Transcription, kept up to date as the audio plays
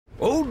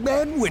Old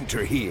Man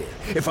Winter here.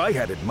 If I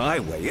had it my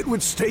way, it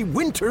would stay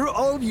winter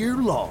all year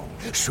long.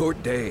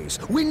 Short days,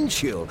 wind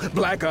chill,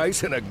 black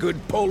ice, and a good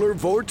polar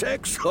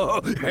vortex.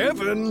 Oh,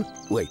 heaven!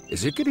 Wait,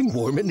 is it getting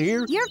warm in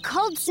here? Your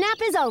cold snap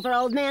is over,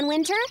 Old Man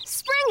Winter.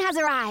 Spring has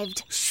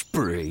arrived.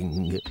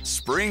 Spring.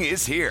 Spring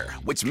is here,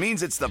 which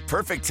means it's the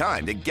perfect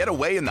time to get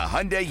away in the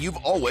Hyundai you've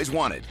always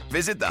wanted.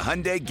 Visit the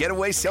Hyundai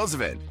Getaway Sales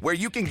Event, where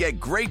you can get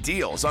great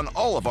deals on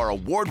all of our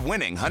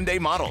award-winning Hyundai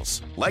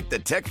models, like the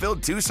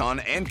tech-filled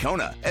Tucson and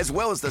Kona, as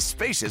well as the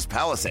spacious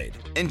Palisade.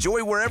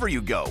 Enjoy wherever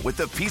you go with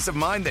the peace of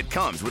mind that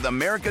comes with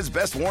America's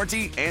best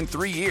warranty and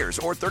 3 years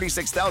or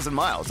 36,000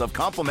 miles of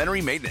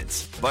complimentary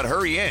maintenance. But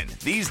hurry in,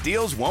 these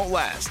deals won't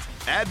last.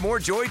 Add more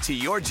joy to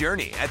your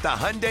journey at the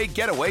Hyundai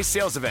Getaway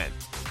Sales Event.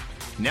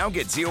 Now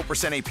get 0%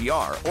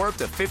 APR or up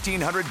to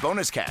 $1,500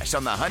 bonus cash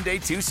on the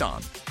Hyundai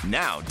Tucson.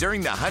 Now,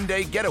 during the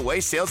Hyundai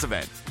Getaway Sales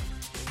Event.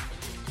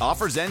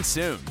 Offers end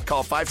soon.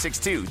 Call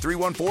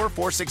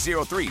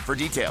 562-314-4603 for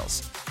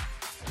details.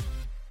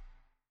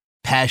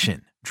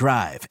 Passion,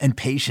 drive, and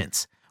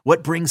patience.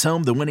 What brings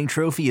home the winning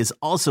trophy is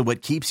also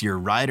what keeps your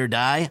ride or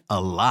die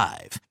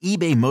alive.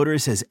 eBay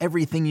Motors has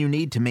everything you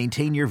need to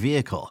maintain your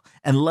vehicle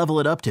and level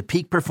it up to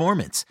peak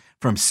performance,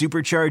 from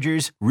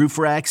superchargers, roof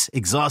racks,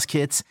 exhaust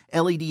kits,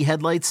 LED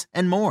headlights,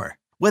 and more.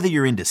 Whether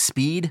you're into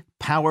speed,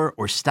 power,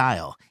 or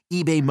style,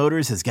 eBay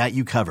Motors has got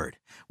you covered.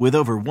 With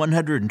over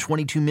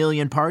 122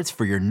 million parts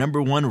for your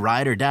number one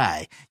ride or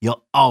die,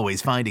 you'll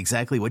always find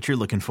exactly what you're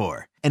looking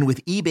for. And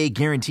with eBay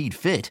Guaranteed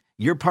Fit,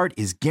 your part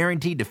is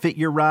guaranteed to fit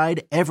your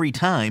ride every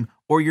time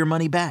or your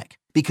money back.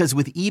 Because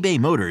with eBay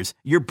Motors,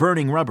 you're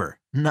burning rubber,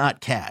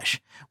 not cash.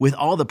 With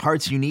all the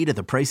parts you need at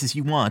the prices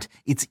you want,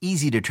 it's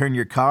easy to turn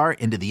your car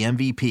into the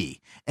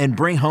MVP and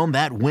bring home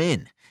that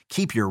win.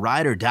 Keep your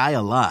ride or die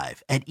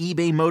alive at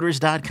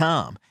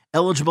ebaymotors.com.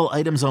 Eligible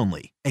items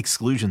only.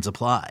 Exclusions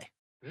apply.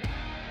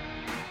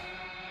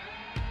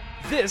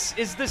 This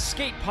is the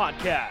Skate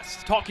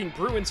Podcast, talking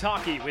Bruins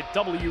hockey with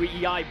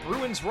WEEI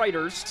Bruins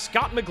writers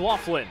Scott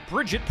McLaughlin,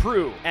 Bridget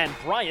Prue, and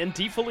Brian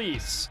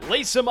DeFelice.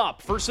 Lace them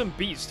up for some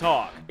Beast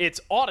talk. It's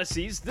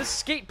Odyssey's The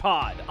Skate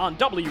Pod on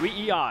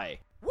WEEI.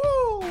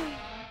 Woo!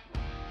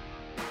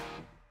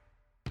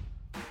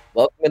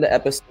 Welcome to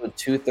episode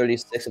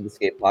 236 of the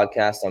Skate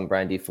Podcast. I'm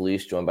Brian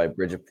DeFelice, joined by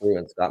Bridget Prue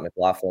and Scott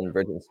McLaughlin.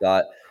 Bridget and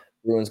Scott,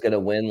 Bruins get a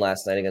win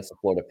last night against the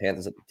Florida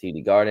Panthers at the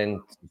TD Garden.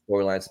 Some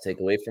storylines to take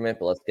away from it,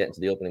 but let's get into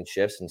the opening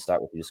shifts and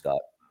start with you, Scott.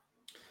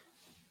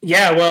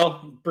 Yeah,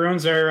 well,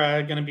 Bruins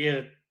are going to be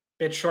a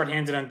bit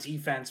shorthanded on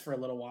defense for a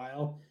little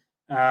while.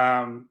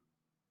 Matt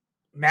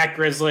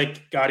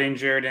Grzelcyk got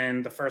injured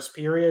in the first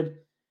period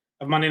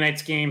of Monday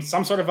night's game,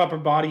 some sort of upper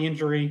body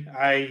injury.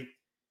 I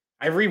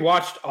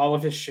rewatched all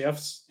of his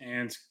shifts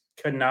and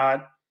could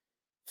not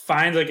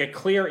find like a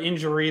clear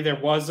injury.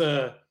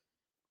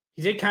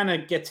 He did kind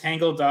of get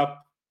tangled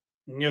up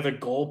near the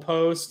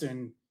goalpost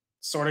and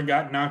sort of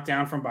got knocked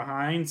down from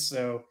behind.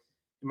 So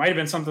it might have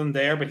been something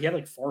there, but he had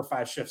like 4 or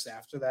 5 shifts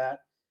after that.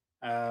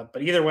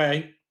 But either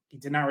way, he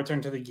did not return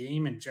to the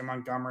game, and Jim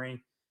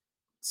Montgomery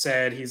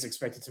said he's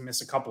expected to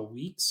miss a couple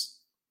weeks.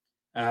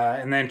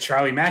 And then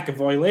Charlie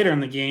McAvoy later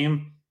in the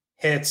game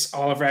hits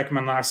Oliver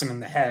Ekman-Larsson in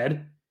the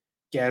head,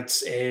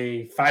 gets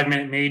a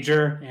 5-minute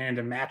major and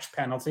a match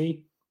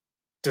penalty,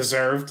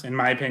 deserved in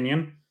my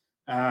opinion.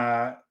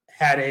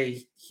 Had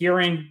a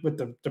hearing with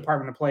the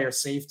Department of Player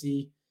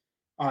Safety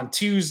on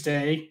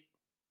Tuesday.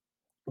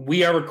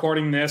 We are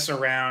recording this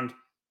around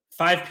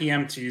 5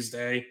 p.m.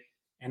 Tuesday,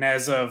 and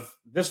as of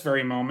this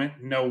very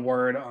moment, no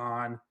word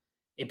on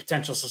a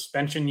potential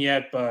suspension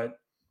yet, but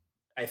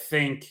I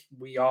think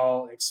we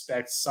all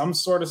expect some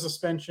sort of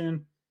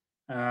suspension.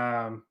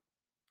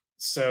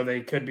 So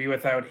they could be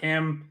without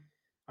him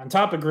on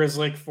top of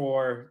Grzelcyk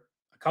for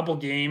a couple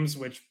games,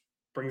 which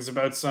brings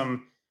about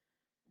some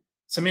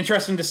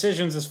interesting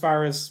decisions as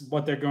far as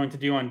what they're going to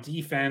do on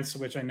defense,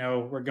 which I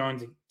know we're going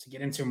to get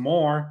into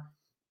more,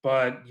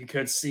 but you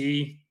could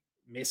see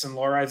Mason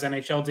Lohrei's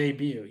NHL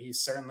debut. He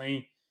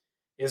certainly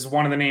is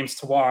one of the names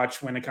to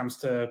watch when it comes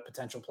to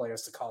potential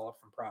players to call up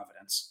from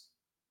Providence.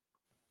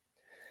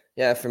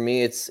 Yeah, for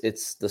me,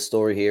 it's the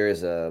story here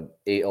is a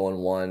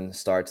 8-0-1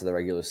 start to the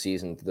regular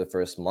season for the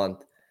first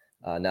month.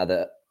 Now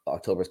that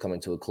October is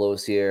coming to a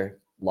close here,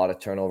 a lot of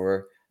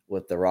turnover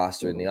with the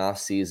roster in the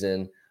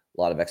offseason.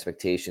 A lot of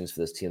expectations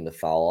for this team to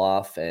fall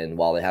off. And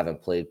while they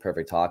haven't played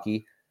perfect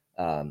hockey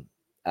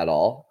at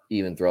all,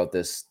 even throughout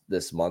this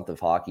month of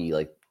hockey,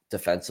 like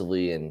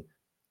defensively and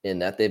in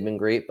net, they've been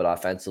great, but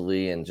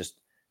offensively and just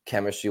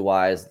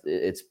chemistry-wise,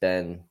 it's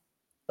been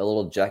a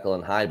little Jekyll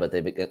and Hyde, but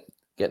they've been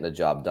getting the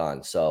job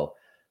done. So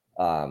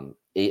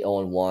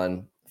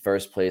 8-0-1,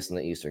 first place in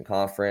the Eastern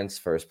Conference,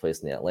 first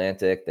place in the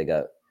Atlantic. They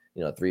got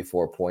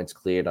 3-4 points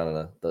cleared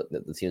on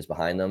the teams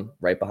behind them,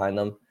 right behind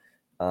them.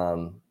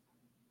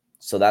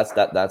 So that's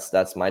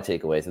my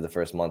takeaway through the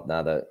first month.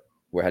 Now that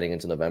we're heading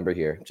into November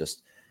here,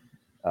 just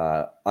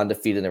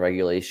undefeated in the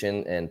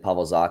regulation, and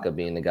Pavel Zacha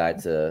being the guy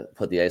to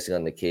put the icing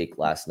on the cake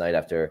last night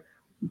after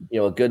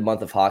a good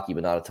month of hockey,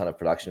 but not a ton of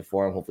production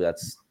for him. Hopefully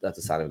that's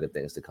a sign of good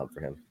things to come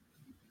for him.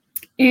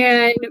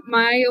 And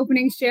my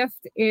opening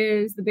shift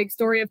is the big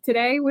story of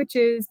today, which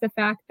is the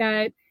fact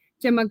that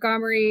Jim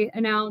Montgomery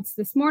announced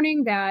this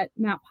morning that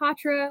Matt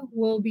Poitras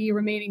will be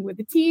remaining with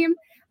the team.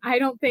 I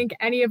don't think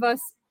any of us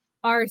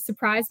are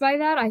surprised by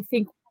that. I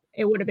think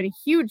it would have been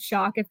a huge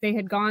shock if they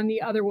had gone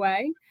the other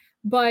way.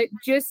 But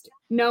just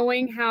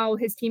knowing how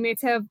his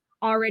teammates have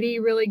already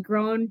really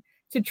grown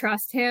to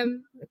trust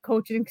him, the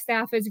coaching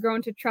staff has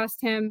grown to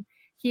trust him.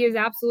 He has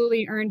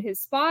absolutely earned his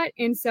spot.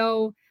 And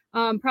so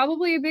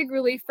probably a big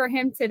relief for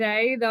him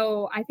today,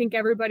 though I think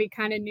everybody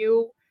kind of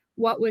knew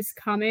what was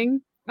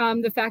coming.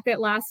 The fact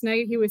that last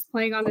night he was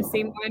playing on the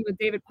same line with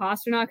David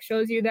Pastrnak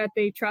shows you that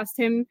they trust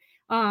him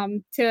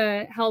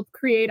to help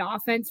create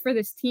offense for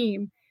this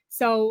team.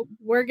 So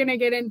we're going to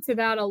get into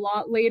that a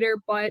lot later,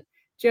 but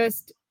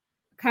just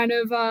kind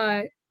of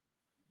a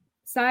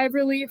sigh of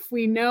relief.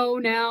 We know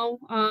now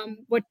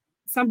what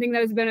something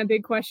that has been a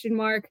big question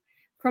mark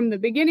from the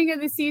beginning of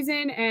the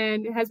season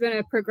and has been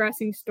a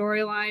progressing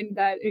storyline,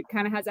 that it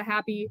kind of has a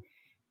happy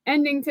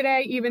ending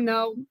today, even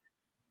though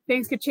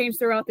things could change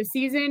throughout the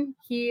season.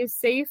 He is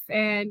safe,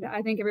 and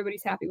I think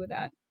everybody's happy with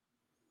that.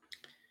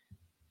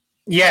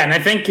 Yeah, and I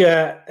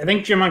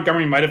think Jim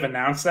Montgomery might have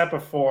announced that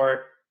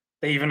before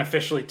they even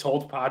officially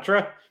told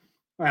Poitras,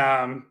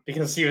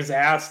 because he was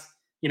asked,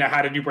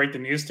 how did you break the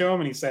news to him?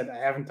 And he said, I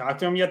haven't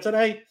talked to him yet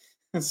today.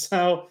 And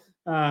so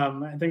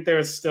I think there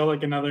was still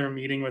like another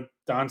meeting with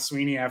Don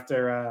Sweeney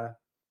after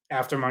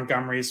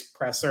Montgomery's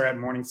presser at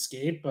morning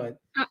skate. But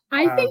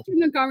I think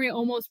Montgomery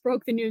almost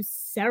broke the news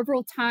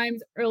several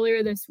times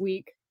earlier this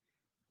week,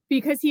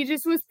 because he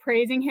just was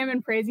praising him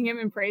and praising him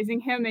and praising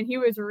him. And he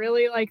was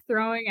really like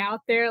throwing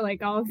out there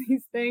like all of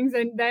these things.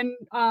 And then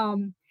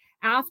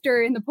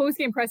after, in the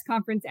post-game press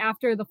conference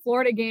after the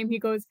Florida game, he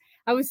goes,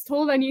 I was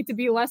told I need to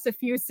be less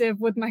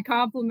effusive with my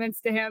compliments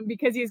to him,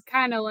 because he's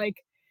kind of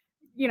like,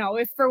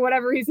 if for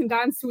whatever reason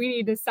Don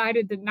Sweeney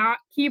decided to not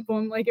keep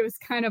him, like it was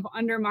kind of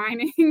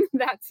undermining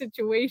that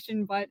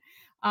situation. But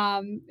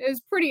it was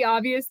pretty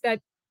obvious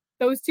that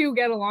those two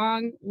get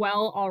along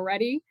well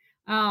already.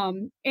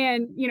 And,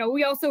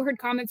 we also heard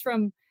comments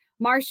from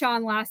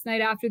Marchand last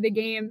night after the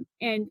game,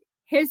 and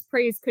his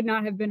praise could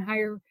not have been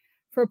higher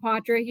for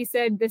Poitras. He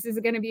said this is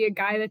going to be a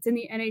guy that's in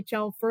the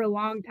NHL for a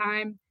long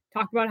time.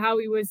 Talked about how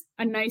he was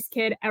a nice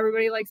kid.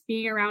 Everybody likes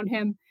being around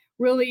him.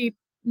 Really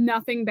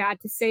nothing bad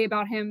to say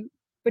about him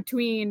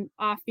between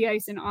off the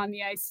ice and on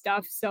the ice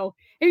stuff. So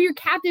if your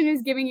captain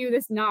is giving you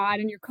this nod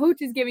and your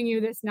coach is giving you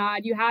this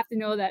nod, you have to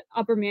know that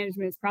upper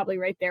management is probably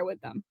right there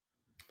with them.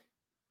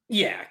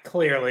 Yeah,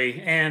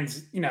 clearly. And,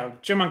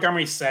 Jim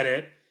Montgomery said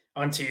it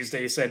on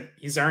Tuesday. He said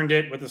he's earned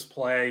it with his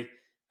play.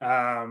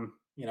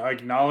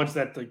 Acknowledge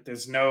that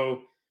there's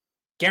no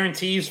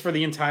guarantees for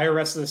the entire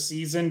rest of the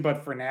season,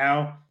 but for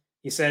now,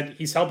 he said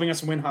he's helping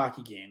us win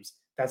hockey games.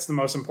 That's the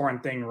most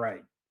important thing,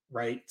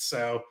 right?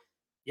 So,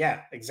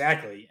 yeah,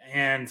 exactly.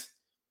 And,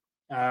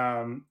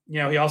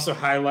 he also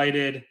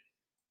highlighted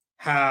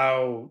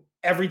how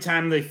every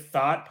time they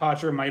thought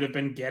Poitras might have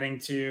been getting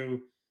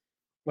to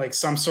like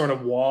some sort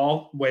of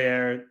wall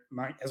where,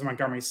 as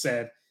Montgomery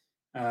said,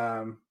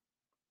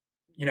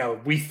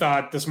 we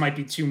thought this might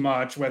be too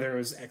much, whether it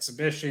was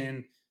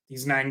exhibition,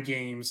 these 9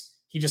 games.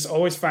 He just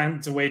always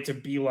finds a way to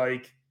be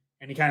like,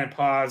 and he kind of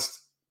paused,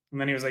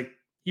 and then he was like,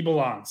 he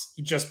belongs.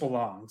 He just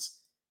belongs.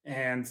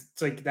 And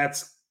it's like,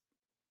 that's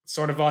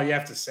sort of all you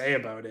have to say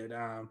about it.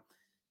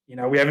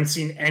 We haven't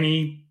seen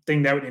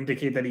anything that would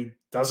indicate that he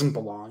doesn't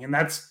belong. And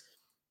that's,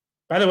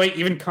 by the way,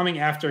 even coming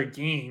after a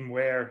game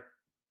where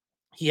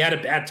he had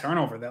a bad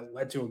turnover that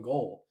led to a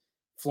goal.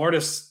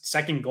 Florida's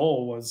second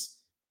goal was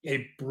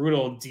a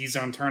brutal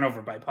D-zone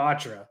turnover by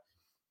Poitras.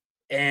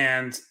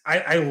 And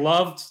I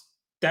loved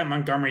that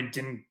Montgomery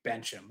didn't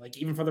bench him, like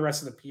even for the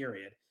rest of the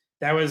period.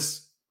 That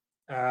was,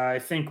 I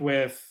think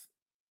it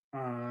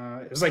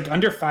was like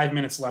under 5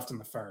 minutes left in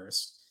the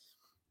first.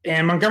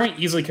 And Montgomery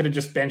easily could have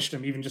just benched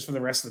him even just for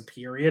the rest of the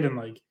period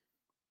and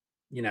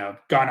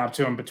gone up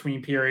to him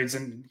between periods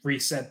and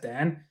reset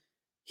then.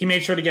 He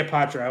made sure to get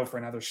Poitras out for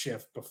another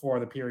shift before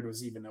the period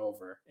was even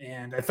over.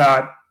 And I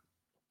thought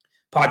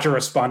Poitras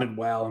responded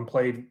well and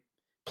played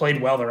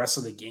well the rest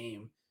of the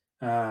game.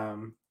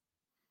 Another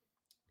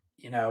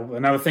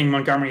thing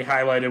Montgomery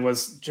highlighted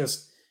was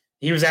just,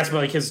 he was asked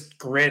about like his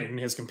grit and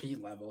his compete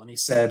level. And he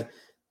said,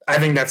 I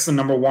think that's the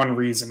number one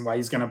reason why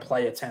he's going to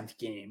play a 10th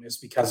game is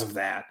because of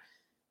that.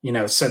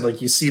 Said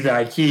like, you see the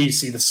IQ, you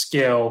see the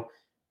skill,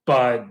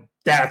 but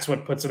that's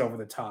what puts it over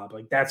the top.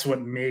 Like that's what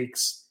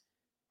makes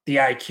the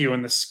IQ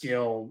and the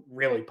skill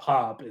really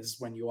pop, is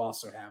when you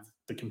also have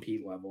the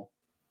compete level.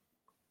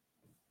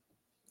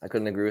 I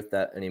couldn't agree with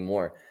that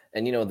anymore.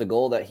 And, the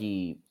goal that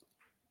he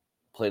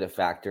played a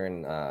factor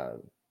in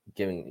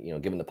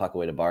giving the puck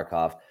away to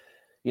Barkov,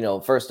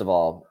 first of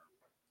all,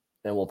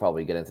 and we'll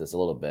probably get into this a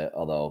little bit,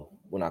 although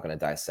we're not going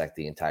to dissect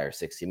the entire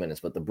 60 minutes,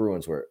 but the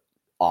Bruins were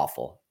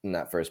awful in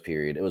that first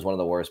period. It was one of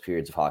the worst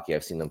periods of hockey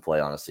I've seen them play,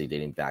 honestly,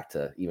 dating back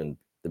to even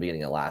the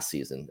beginning of last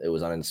season. It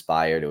was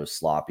uninspired. It was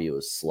sloppy. It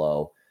was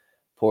slow,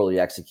 poorly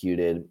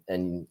executed.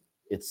 And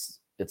it's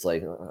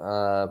like,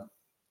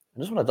 I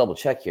just want to double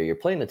check here. You're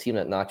playing the team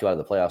that knocked you out of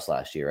the playoffs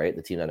last year, right?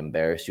 The team that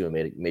embarrassed you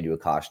and made you a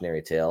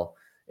cautionary tale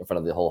in front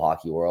of the whole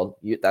hockey world.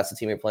 That's the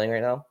team you're playing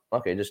right now?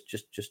 Okay, just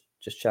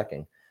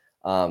checking.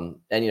 And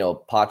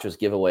Poitras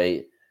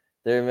giveaway,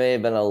 there may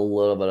have been a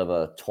little bit of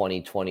a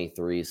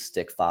 2023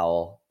 stick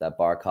foul that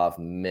Barkov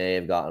may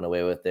have gotten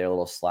away with there, a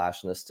little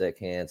slash in the stick,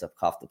 hands up,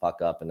 coughed the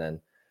puck up,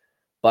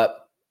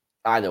 but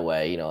either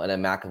way, and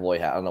then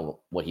McAvoy I don't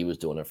know what he was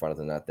doing in front of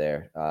the net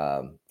there.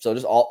 So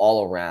just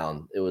all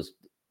around, it was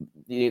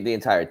the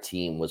entire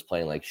team was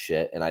playing like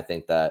shit. And I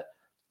think that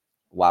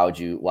why would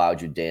you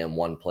damn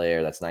one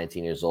player that's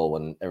 19 years old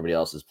when everybody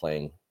else is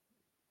playing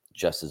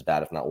just as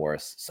bad, if not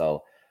worse?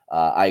 So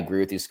I agree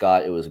with you,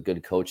 Scott. It was a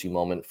good coaching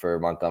moment for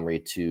Montgomery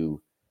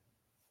to,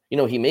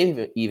 he may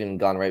have even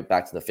gone right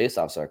back to the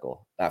faceoff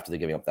circle after they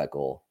giving up that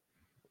goal.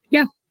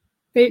 Yeah,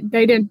 they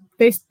did.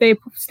 They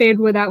stayed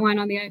with that line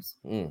on the ice.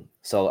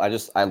 So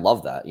I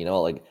love that,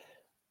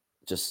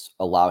 just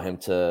allow him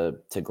to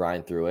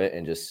grind through it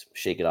and just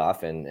shake it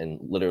off and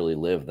literally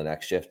live the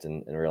next shift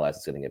and realize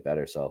it's going to get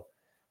better. So,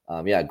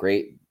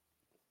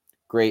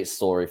 great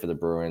story for the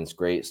Bruins.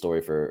 Great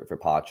story for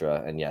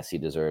Poitras. And yes, he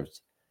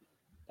deserves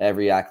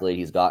every accolade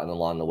he's gotten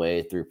along the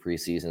way through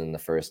preseason in the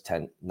first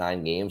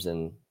 9 games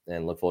and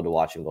look forward to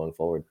watching going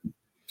forward.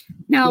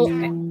 Now,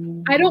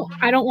 I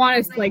don't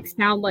want to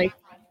sound like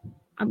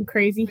I'm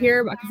crazy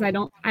here because I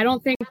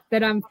don't think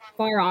that I'm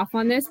far off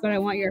on this, but I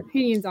want your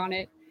opinions on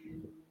it.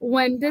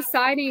 When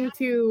deciding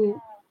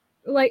to,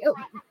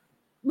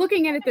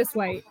 looking at it this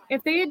way,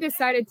 if they had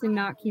decided to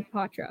not keep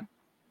Poitras,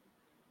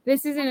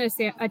 this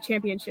isn't a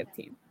championship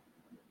team.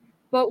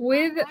 But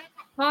with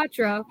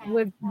Poitras,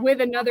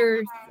 with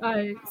another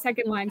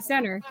second line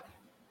center,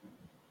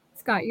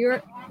 Scott,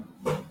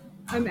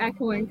 I'm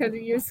echoing because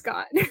of you,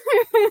 Scott.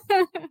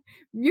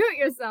 Mute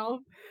yourself.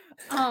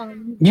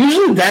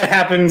 Usually that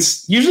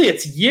happens. Usually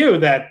it's you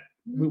that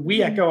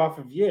we echo off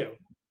of you.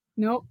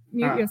 Nope,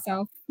 mute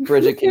yourself.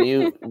 Bridget,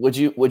 would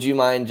you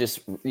mind just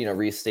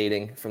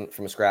restating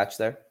from scratch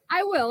there?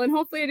 I will, and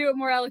hopefully I do it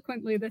more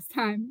eloquently this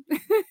time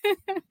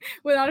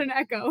without an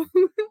echo.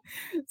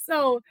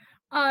 So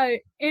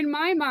in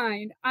my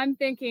mind, I'm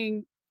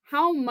thinking,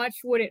 how much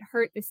would it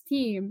hurt this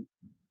team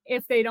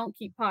if they don't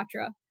keep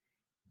Poitras?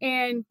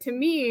 And to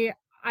me,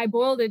 I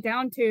boiled it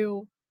down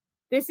to,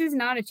 this is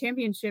not a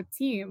championship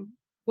team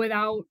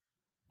without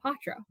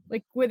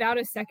Poitras, without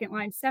a second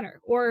line center,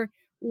 or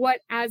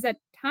what as at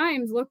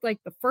times looked like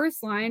the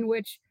first line,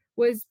 which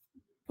was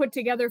put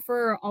together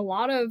for a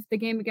lot of the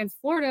game against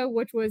Florida,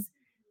 which was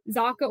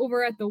Zacha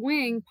over at the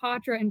wing,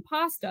 Poitras and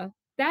Pasta.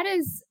 That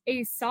is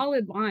a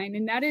solid line,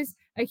 and that is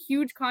a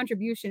huge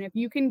contribution. If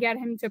you can get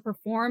him to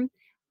perform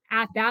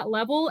at that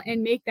level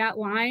and make that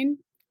line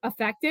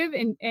effective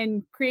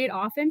and create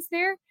offense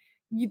there,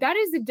 that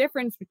is the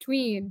difference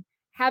between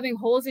having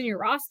holes in your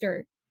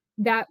roster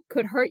that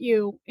could hurt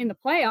you in the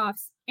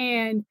playoffs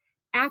and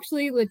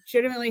actually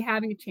legitimately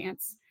having a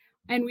chance.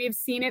 And we've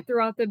seen it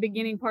throughout the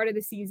beginning part of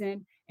the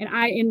season. And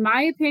in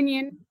my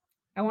opinion,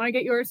 I want to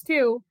get yours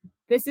too,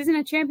 this isn't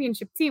a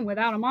championship team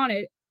without him on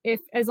it,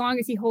 as long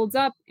as he holds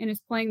up and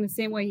is playing the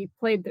same way he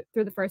played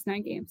through the first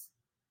 9 games.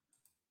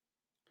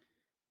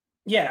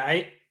 Yeah,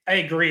 I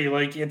agree.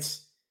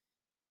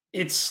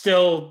 It's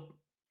still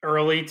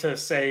early to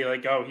say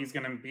oh, he's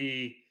going to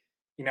be,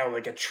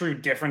 a true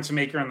difference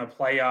maker in the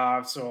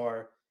playoffs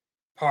or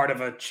part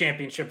of a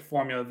championship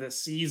formula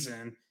this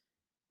season.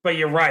 But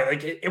you're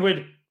right. It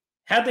would,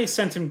 had they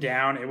sent him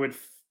down, it would,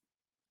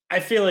 I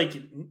feel like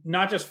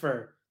not just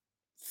for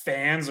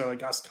fans or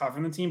us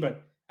covering the team,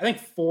 but I think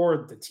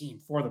for the team,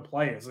 for the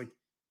players, it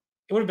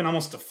would have been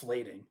almost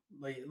deflating.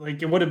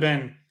 It would have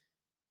been,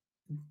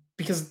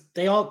 because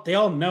they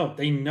all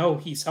know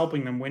he's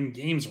helping them win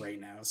games right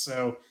now.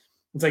 So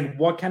it's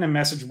what kind of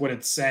message would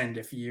it send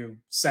if you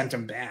sent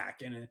him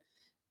back? And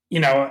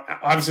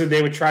obviously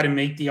they would try to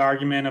make the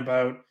argument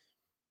about,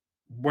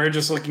 we're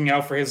just looking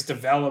out for his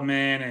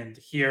development and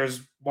here's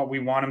what we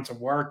want him to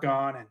work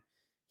on and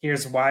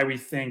here's why we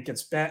think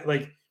it's bad.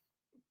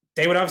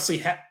 They would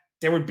obviously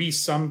there would be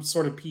some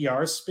sort of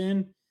PR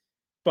spin,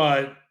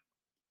 but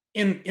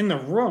in the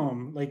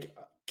room,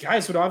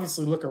 guys would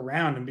obviously look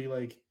around and be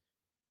like,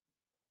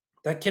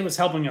 that kid was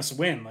helping us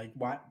win.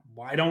 Why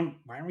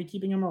aren't we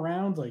keeping him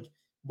around?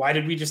 Why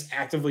did we just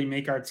actively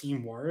make our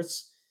team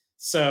worse?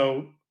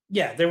 So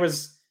yeah, there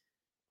was,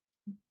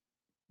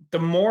 the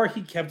more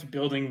he kept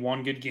building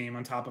one good game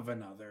on top of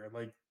another,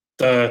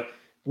 the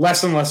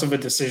less and less of a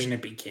decision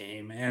it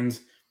became. And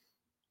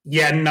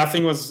yeah,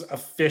 nothing was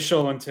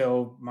official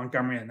until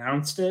Montgomery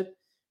announced it.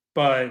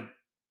 But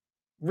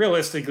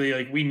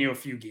realistically, we knew a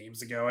few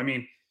games ago. I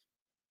mean,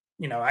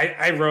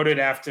 I wrote it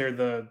after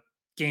the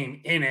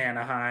game in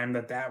Anaheim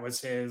that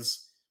was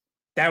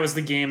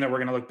the game that we're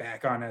going to look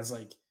back on as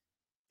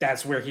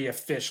that's where he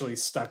officially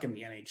stuck in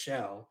the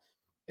NHL.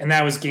 And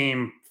that was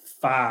game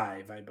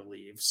 5, I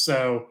believe.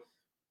 So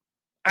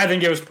I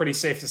think it was pretty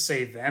safe to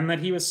say then that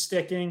he was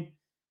sticking.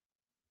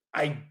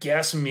 I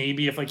guess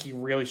maybe if he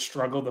really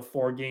struggled the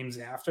 4 games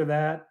after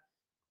that,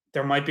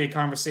 there might be a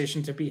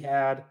conversation to be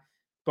had.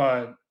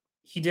 But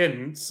he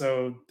didn't,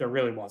 so there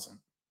really wasn't.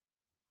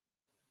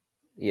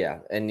 Yeah,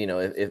 and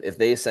if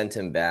they sent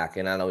him back,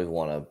 and I don't even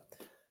want to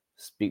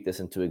speak this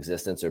into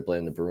existence or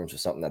blame the Bruins for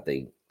something that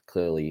they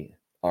clearly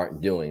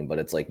aren't doing, but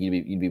it's like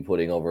you'd be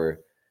putting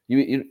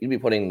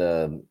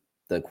the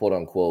quote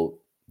unquote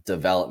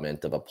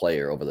development of a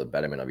player over the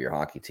betterment of your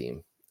hockey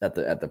team at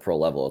the pro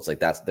level. It's like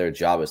that's their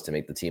job, is to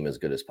make the team as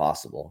good as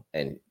possible,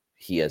 and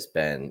he has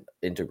been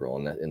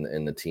integral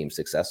in the team's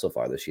success so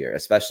far this year,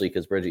 especially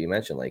because, Bridget, you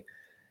mentioned, like,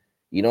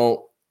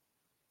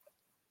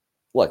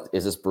 look,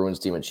 is this Bruins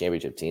team a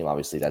championship team?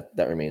 Obviously, that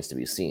remains to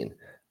be seen.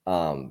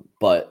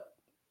 But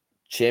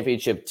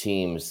championship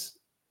teams,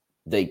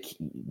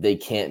 they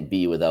can't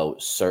be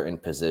without certain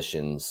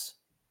positions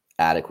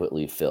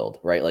adequately filled,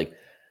 right? Like,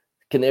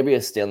 can there be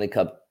a Stanley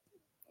Cup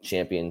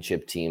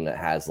championship team that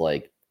has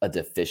like a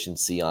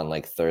deficiency on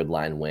like third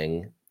line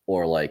wing,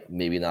 or like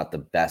maybe not the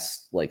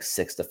best like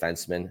sixth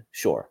defenseman?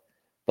 Sure,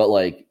 but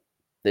like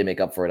they make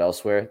up for it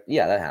elsewhere.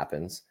 Yeah, that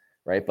happens,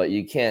 right? But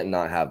you can't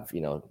not have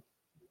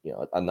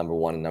a number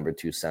one and number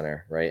two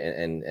center, right?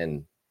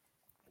 And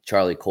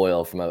Charlie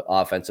Coyle, from an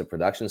offensive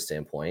production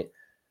standpoint,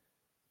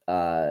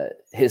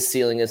 his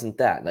ceiling isn't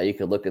that. Now you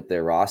could look at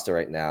their roster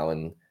right now,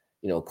 and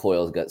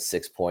Coyle's got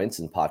 6 points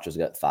and Poitras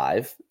got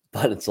 5,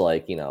 but it's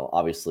like,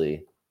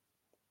 obviously,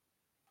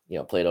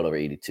 played out over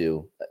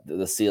 82.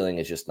 The ceiling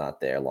is just not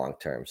there long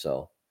term.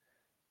 So,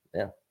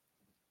 yeah.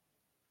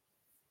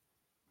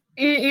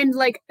 And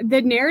like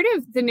the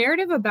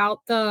narrative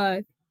about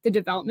the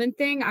development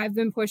thing, I've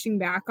been pushing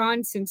back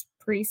on since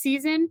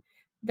preseason,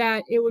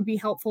 that it would be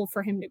helpful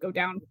for him to go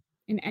down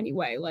in any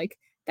way. Like,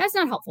 that's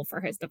not helpful for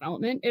his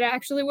development. It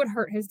actually would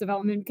hurt his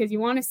development, because you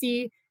want to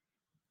see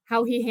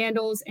how he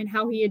handles and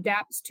how he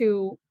adapts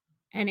to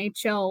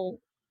NHL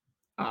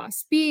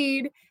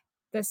speed,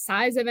 the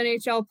size of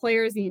NHL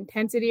players, the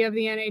intensity of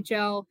the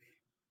NHL.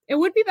 It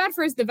would be bad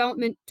for his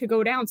development to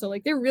go down. So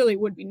like, there really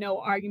would be no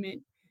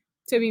argument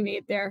to be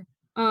made there.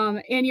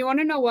 And you want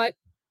to know what?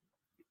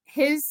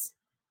 His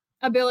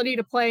ability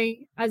to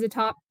play as a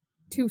top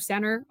 2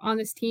 center on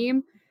this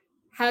team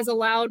has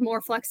allowed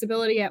more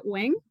flexibility at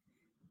wing,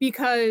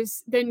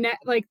 because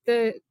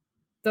the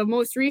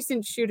most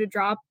recent shoe to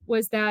drop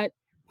was that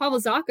Pavel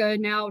Zacha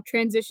now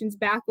transitions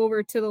back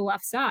over to the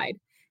left side.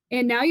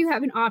 And now you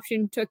have an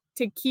option to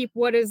keep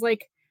what is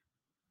like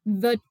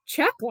the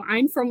check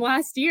line from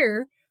last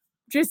year,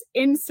 just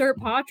insert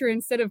Poitras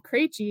instead of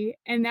Krejci,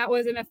 and that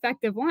was an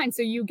effective line.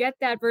 So you get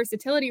that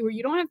versatility where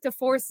you don't have to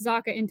force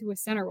Zacha into a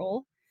center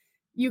role.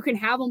 You can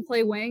have him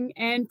play wing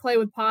and play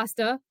with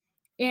Pasta,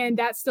 and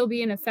that still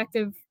be an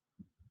effective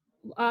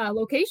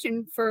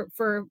location for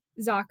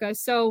Zacha.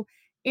 So,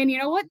 and you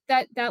know what?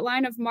 That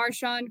line of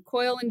Marchand,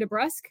 Coyle, and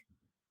DeBrusk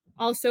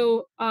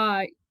also,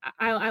 I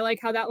like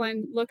how that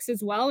line looks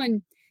as well.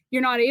 And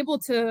you're not able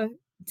to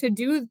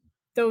do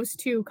those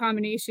two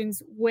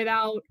combinations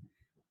without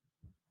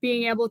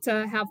being able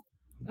to have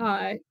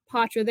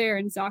Poitras there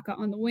and Zacha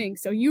on the wing.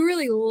 So you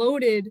really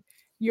loaded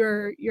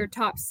your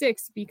top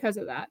 6 because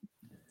of that.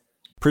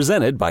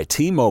 Presented by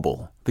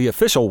T-Mobile, the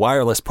official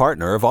wireless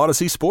partner of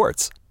Odyssey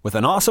Sports. With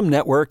an awesome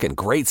network and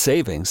great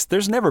savings,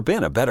 there's never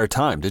been a better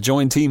time to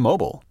join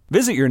T-Mobile.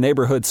 Visit your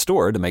neighborhood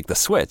store to make the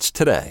switch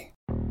today.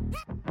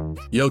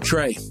 Yo,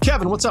 Trey.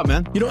 Kevin, what's up,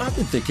 man? I've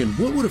been thinking,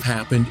 what would have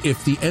happened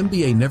if the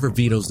NBA never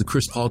vetoes the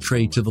Chris Paul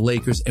trade to the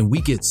Lakers and we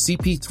get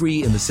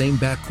CP3 in the same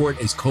backcourt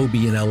as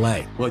Kobe in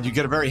LA? Well, you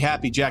get a very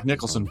happy Jack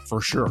Nicholson,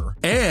 for sure.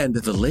 And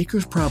the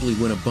Lakers probably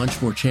win a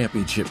bunch more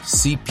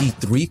championships.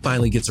 CP3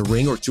 finally gets a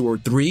ring or 2 or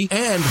 3,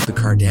 and the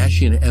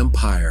Kardashian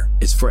empire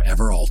is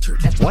forever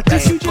altered. What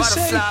did you just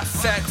say?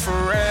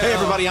 Hey,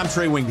 everybody, I'm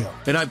Trey Wingo.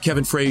 And I'm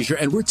Kevin Frazier,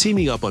 and we're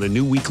teaming up on a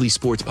new weekly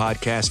sports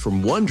podcast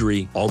from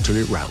Wondery,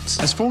 Alternate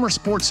Routes. As former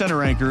Sports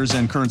Center anchors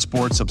and current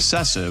sports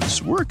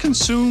obsessives, we're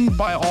consumed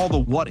by all the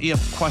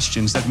what-if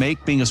questions that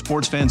make being a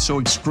sports fan so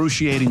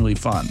excruciatingly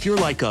fun. If you're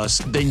like us,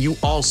 then you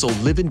also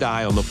live and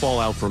die on the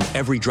fallout from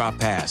every drop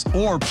pass.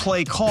 Or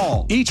play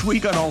call. Each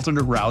week on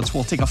Alternate Routes,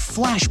 we'll take a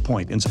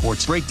flashpoint in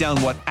sports, break down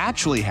what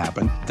actually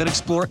happened, then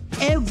explore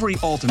every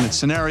alternate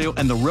scenario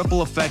and the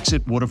ripple effects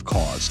it would have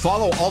caused.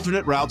 Follow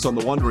Alternate Routes on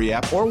the Wondery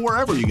app or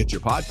wherever you get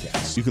your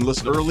podcasts. You can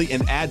listen early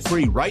and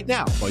ad-free right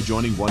now by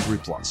joining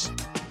Wondery Plus.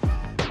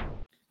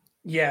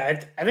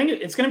 Yeah, I think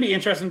it's going to be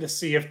interesting to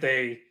see if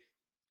they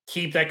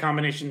keep that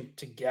combination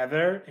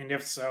together, and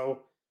if so,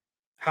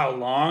 how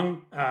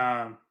long.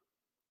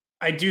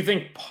 I do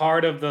think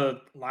part of the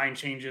line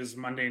changes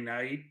Monday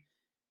night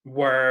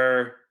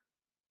were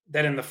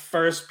that in the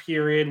first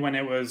period, when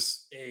it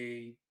was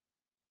a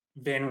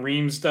Van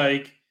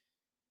Riemsdyk,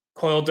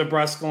 Coyle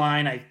DeBrusk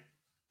line,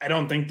 I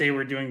don't think they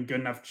were doing a good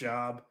enough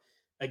job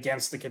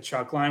against the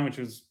Tkachuk line, which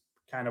was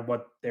kind of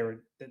what they were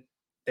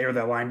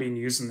the line being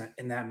used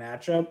in that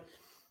matchup.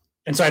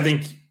 And so I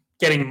think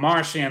getting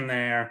Marchand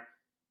there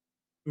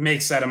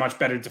makes that a much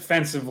better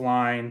defensive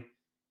line.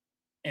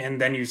 And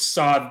then you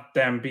saw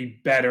them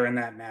be better in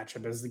that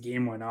matchup as the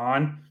game went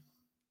on.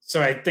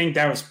 So I think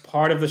that was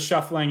part of the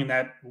shuffling, and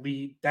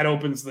that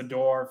opens the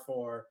door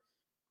for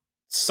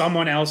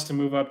someone else to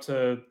move up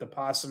to the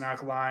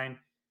Pasternak line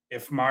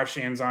if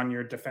Marchand's on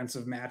your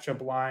defensive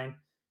matchup line,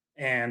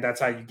 and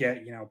that's how you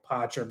get,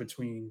 Poitras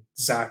between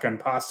Zacha and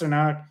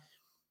Pasternak.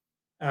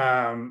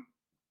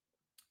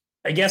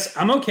 I guess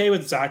I'm okay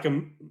with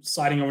Zacha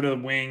sliding over to the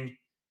wing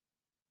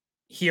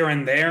here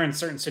and there in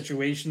certain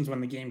situations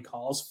when the game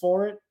calls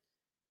for it.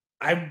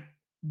 I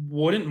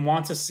wouldn't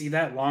want to see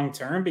that long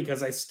term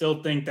because I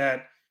still think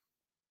that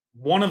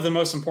one of the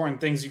most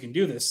important things you can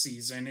do this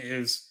season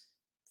is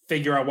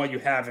figure out what you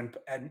have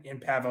in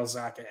Pavel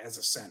Zacha as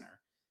a center.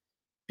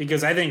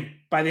 Because I think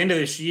by the end of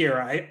this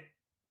year,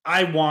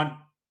 I want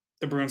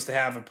the Bruins to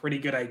have a pretty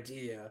good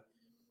idea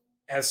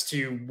as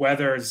to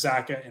whether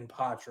Zacha and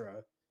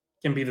Poitras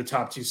can be the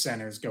top two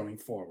centers going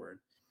forward.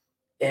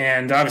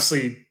 And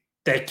obviously,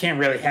 that can't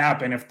really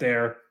happen if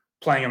they're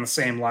playing on the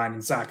same line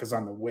and Zacha's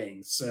on the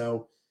wing.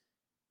 So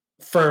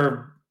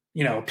for,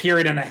 a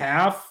period and a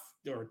half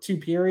or 2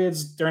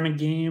 periods during a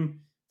game,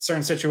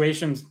 certain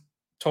situations,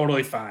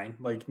 totally fine.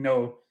 Like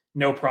no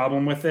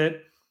problem with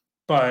it.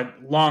 But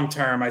long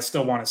term, I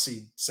still want to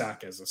see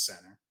Zacha as a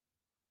center.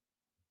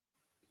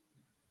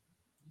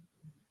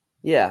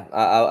 Yeah,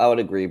 I would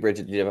agree.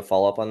 Bridget, do you have a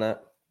follow-up on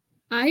that?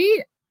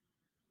 I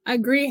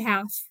agree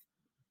half,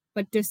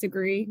 but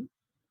disagree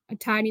a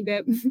tiny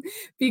bit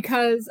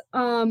because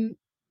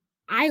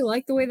I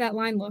like the way that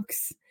line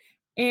looks.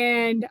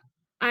 And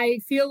I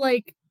feel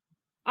like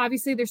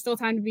obviously there's still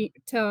time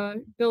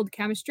to build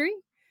chemistry.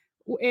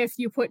 If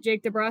you put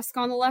Jake DeBrusk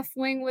on the left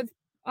wing with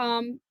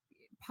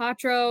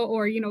Poitras,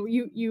 or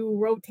you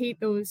rotate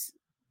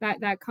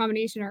that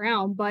combination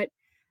around, but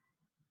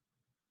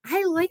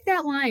I like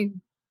that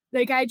line.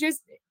 Like,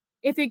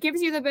 if it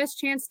gives you the best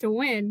chance to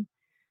win,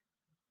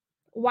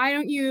 why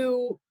don't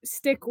you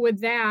stick with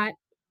that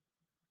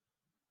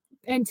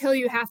until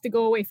you have to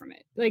go away from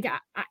it? Like,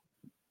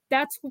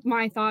 that's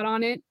my thought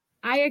on it.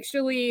 I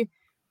actually,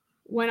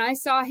 when I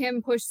saw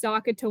him push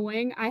Zacha to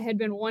wing, I had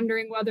been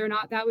wondering whether or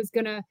not that was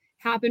going to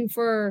happen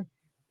for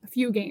a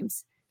few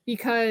games,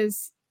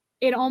 because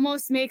it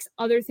almost makes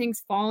other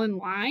things fall in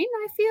line,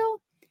 I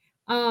feel.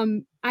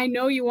 I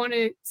know you want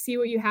to see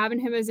what you have in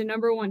him as a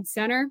number one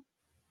center,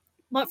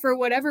 but for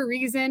whatever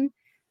reason,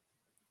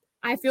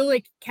 I feel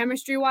like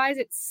chemistry-wise,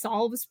 it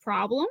solves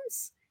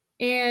problems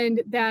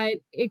and that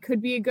it could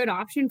be a good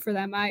option for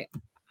them. I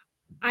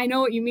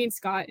know what you mean,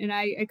 Scott, and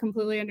I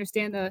completely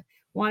understand the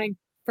wanting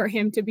for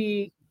him to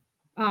be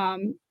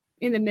in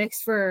the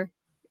mix for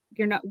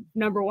your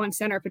number one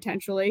center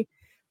potentially,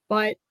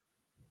 but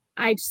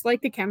I just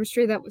like the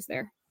chemistry that was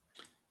there.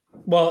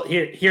 Well,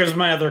 here's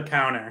my other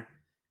counter.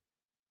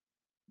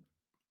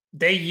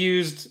 They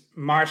used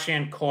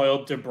Marchand,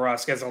 Coyle,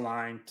 DeBrusk as a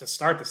line to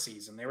start the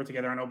season. They were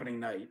together on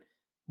opening night.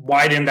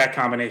 Why didn't that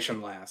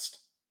combination last?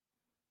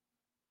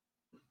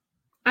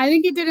 I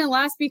think it didn't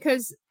last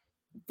because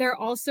there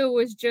also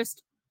was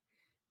just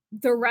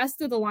the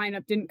rest of the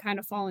lineup didn't kind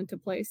of fall into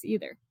place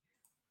either.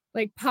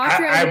 Like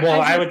Poitras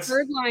as a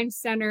third line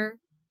center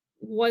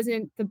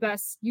wasn't the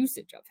best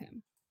usage of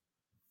him.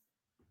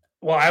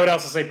 Well, I would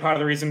also say part of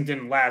the reason it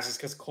didn't last is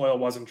because Coyle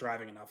wasn't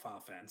driving enough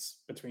offense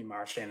between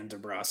Marchand and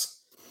DeBrusk.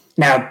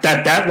 Now,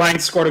 that line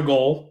scored a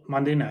goal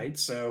Monday night,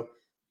 so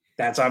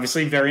that's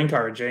obviously very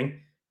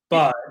encouraging.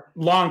 But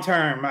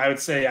long-term, I would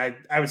say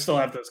I would still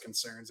have those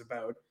concerns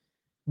about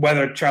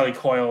whether Charlie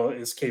Coyle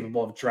is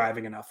capable of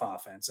driving enough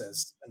offense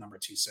as a number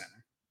two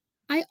center.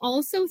 I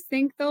also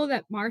think, though,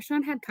 that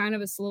Marchand had kind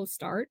of a slow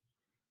start.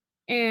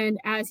 And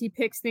as he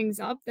picks things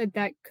up,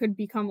 that could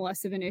become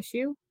less of an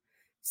issue.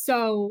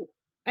 So,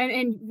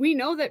 and we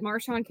know that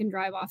Marchand can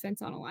drive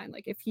offense on a line.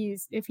 Like if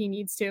he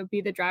needs to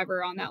be the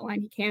driver on that line,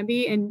 he can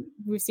be. And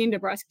we've seen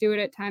DeBrusk do it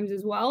at times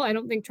as well. I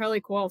don't think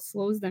Charlie Coyle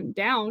slows them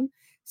down.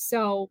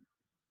 So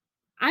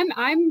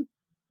I'm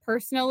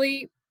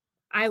personally,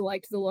 I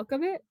liked the look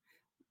of it.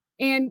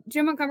 And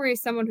Jim Montgomery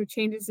is someone who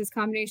changes his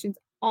combinations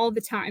all the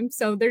time.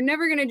 So they're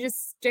never going to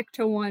just stick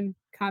to one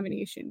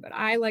combination, but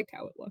I liked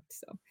how it looked.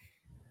 So.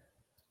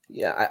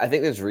 Yeah, I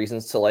think there's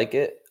reasons to like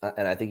it.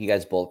 And I think you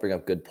guys both bring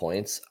up good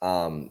points.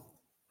 For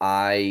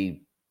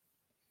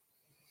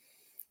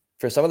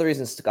some of the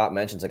reasons Scott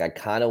mentions, like I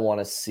kind of want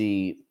to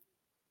see,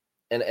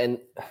 and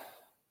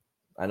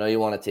I know you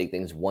want to take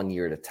things 1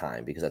 year at a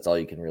time because that's all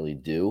you can really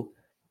do.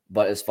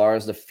 But as far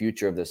as the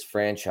future of this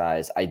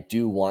franchise, I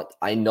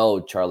know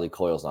Charlie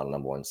Coyle's not a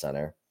number one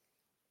center.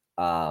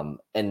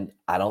 And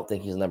I don't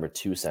think he's a number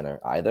two center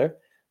either.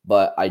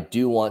 But I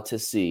do want to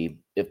see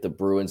if the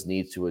Bruins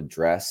need to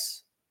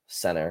address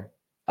center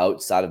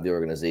outside of the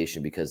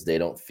organization because they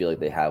don't feel like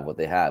they have what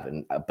they have.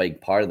 And a big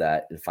part of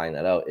that and finding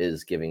that out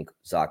is giving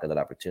Zacha that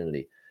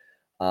opportunity.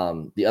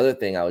 The other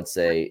thing I would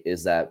say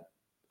is that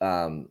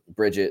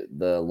Bridget,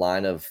 the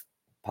line of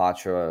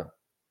Poitras,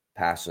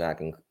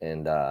 Pasternak,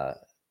 and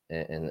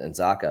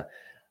Zacha,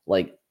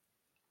 like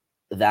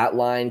that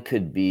line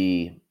could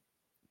be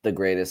the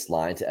greatest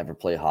line to ever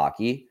play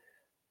hockey.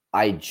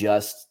 I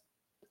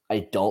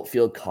don't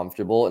feel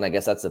comfortable, and I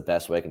guess that's the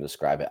best way I can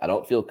describe it. I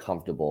don't feel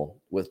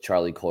comfortable with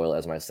Charlie Coyle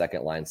as my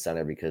second line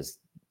center because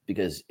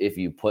if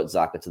you put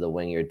Zacha to the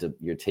wing,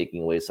 you're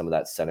taking away some of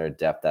that center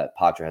depth that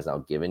Poitras has now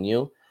given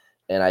you.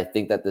 And I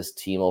think that this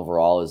team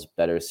overall is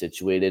better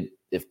situated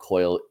if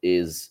Coyle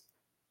is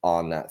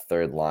on that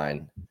third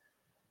line.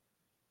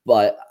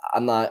 But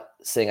I'm not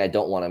saying I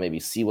don't want to maybe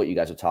see what you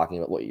guys are talking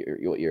about, what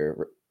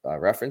you're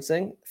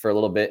referencing for a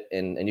little bit.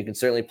 And you can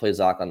certainly play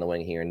Zach on the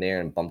wing here and there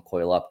and bump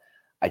Coyle up.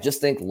 I just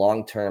think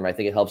long-term, I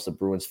think it helps the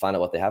Bruins find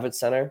out what they have at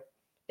center.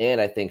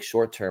 And I think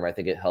short-term, I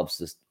think it helps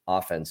this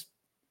offense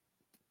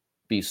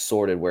be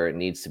sorted where it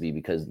needs to be,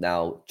 because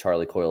now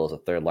Charlie Coyle is a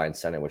third-line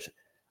center, which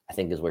I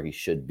think is where he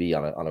should be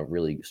on a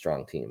really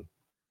strong team.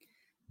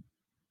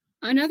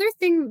 Another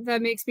thing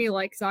that makes me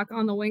like Zach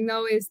on the wing,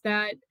 though, is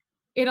that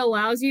it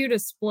allows you to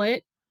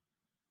split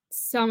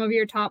some of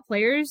your top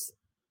players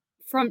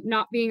from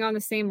not being on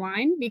the same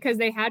line, because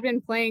they had been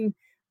playing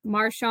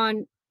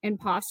Marchand and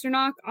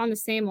Pastrnak on the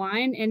same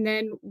line. And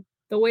then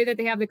the way that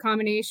they have the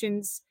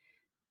combinations,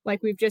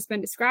 like we've just been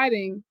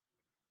describing,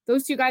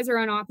 those two guys are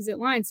on opposite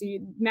lines. So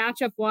you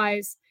matchup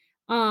wise,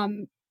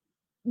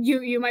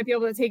 you might be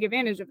able to take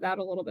advantage of that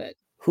a little bit.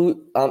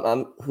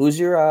 Who's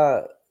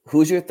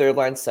your third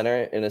line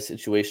center in a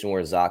situation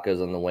where Zaka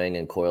is on the wing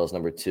and Coyle's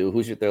number 2?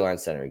 Who's your third line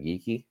center?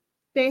 Geeky?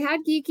 They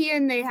had Geeky,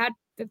 and they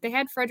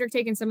had Frederick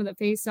taking some of the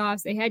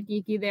faceoffs. They had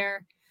Geeky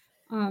there.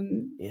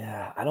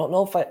 Yeah, I don't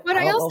know if I. But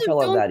I also don't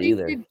love that think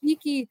either. that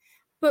Geeky,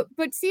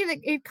 but see,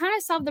 like, it kind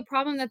of solved the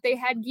problem that they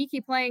had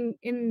Geeky playing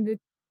in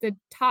the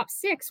top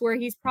 6, where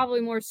he's probably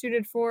more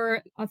suited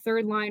for a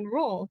third line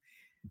role.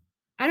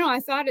 I don't know. I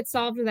thought it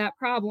solved that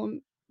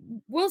problem.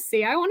 We'll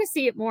see. I want to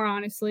see it more,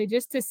 honestly,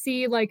 just to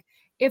see, like,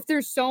 if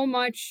there's so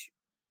much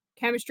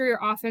chemistry or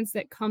offense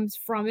that comes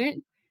from it,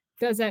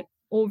 does that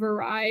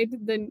override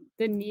the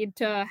need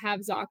to have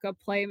Zaka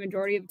play a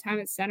majority of the time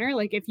at center?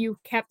 Like, if you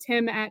kept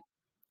him at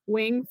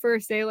wing for,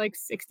 say, like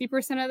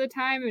 60% of the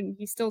time, and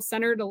he's still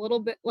centered a little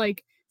bit,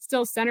 like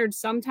still centered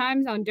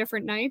sometimes on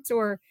different nights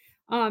or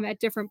at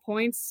different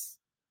points,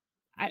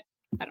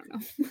 I don't know.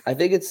 I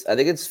think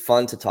it's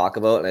fun to talk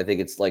about, and I think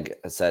it's, like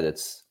I said,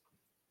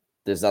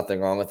 there's nothing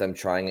wrong with them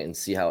trying it and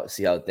see how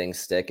things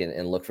stick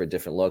and look for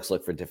different looks,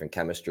 look for different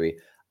chemistry.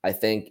 I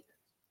think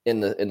in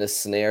the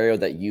scenario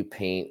that you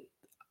paint,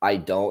 I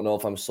don't know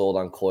if I'm sold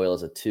on Coyle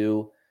as a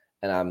 2,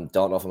 and I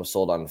don't know if I'm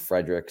sold on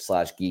Frederick /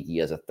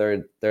 Geeky as a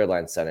third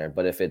line center.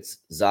 But if it's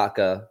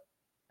Zaka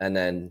and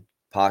then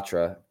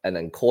Poitras and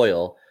then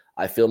Coyle,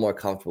 I feel more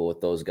comfortable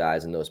with those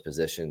guys in those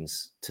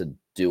positions to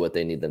do what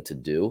they need them to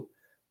do.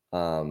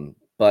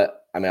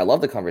 But I mean, I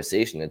love the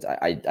conversation. It's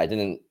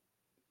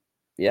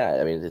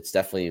it's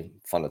definitely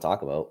fun to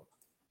talk about.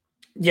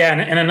 Yeah,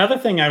 and another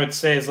thing I would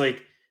say is,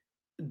 like,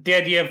 the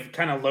idea of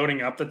kind of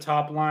loading up the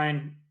top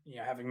line,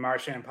 having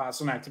Marchand and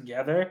Pastrnak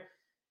together.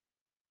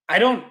 I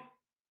don't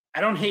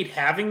hate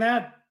having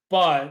that,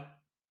 but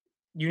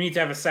you need to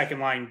have a second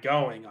line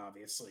going,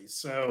 obviously.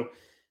 So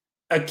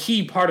a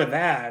key part of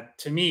that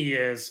to me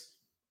is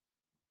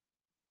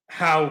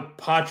how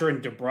Poitras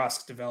and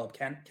DeBrusk develop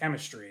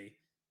chemistry.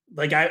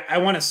 Like, I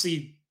want to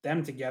see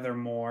them together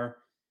more,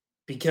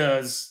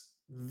 because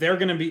they're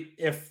going to be,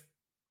 if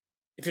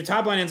your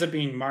top line ends up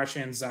being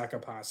Marchand,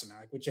 Zaka,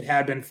 Pastrnak, which it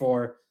had been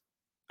for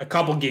a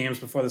couple games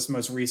before this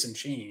most recent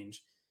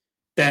change,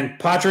 then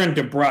Poitras and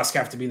DeBrusk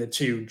have to be the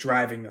two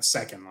driving the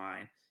second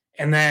line.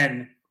 And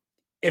then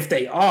if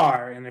they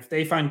are, and if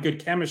they find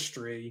good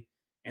chemistry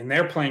and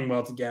they're playing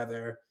well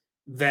together,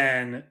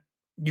 then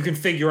you can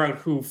figure out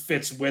who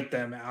fits with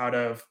them out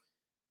of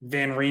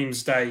Van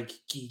Riemsdyk,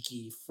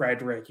 Geeky,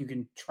 Frederick. You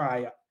can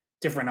try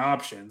different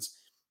options.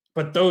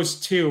 But those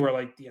two are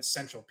like the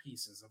essential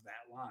pieces of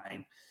that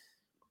line.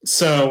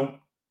 So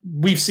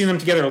we've seen them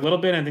together a little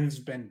bit. I think there's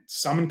been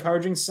some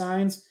encouraging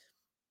signs,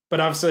 but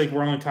obviously, like,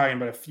 we're only talking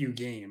about a few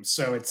games.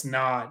 So it's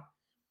not,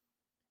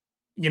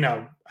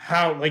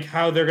 how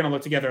they're going to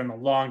look together in the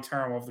long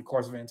term over the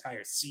course of an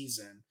entire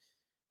season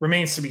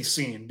remains to be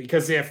seen.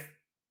 Because if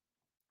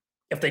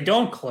they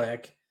don't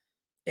click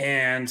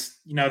and,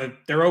 that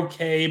they're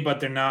okay, but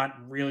they're not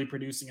really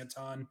producing a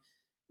ton,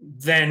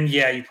 then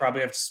yeah, you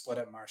probably have to split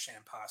up Marchand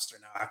and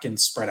Pastrnak and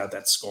spread out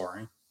that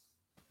scoring.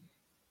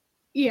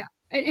 Yeah.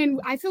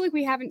 And I feel like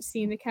we haven't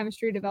seen the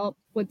chemistry develop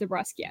with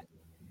DeBrusk yet.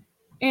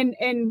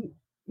 And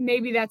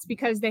maybe that's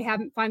because they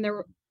haven't found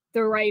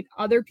the right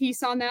other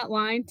piece on that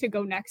line to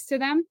go next to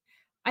them.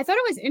 I thought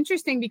it was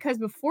interesting because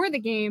before the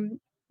game,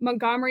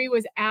 Montgomery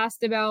was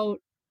asked about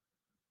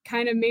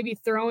kind of maybe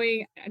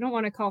throwing, I don't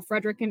want to call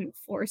Frederick an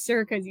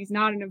enforcer, because he's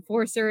not an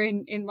enforcer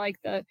in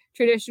like the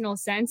traditional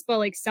sense, but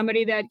like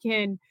somebody that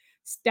can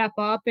step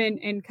up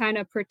and kind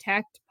of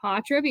protect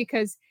Poitras,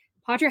 because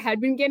Poitras had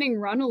been getting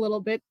run a little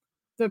bit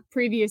the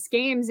previous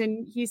games.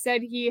 And he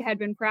said he had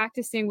been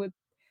practicing with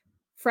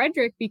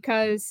Frederick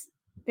because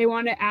they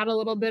want to add a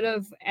little bit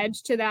of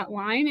edge to that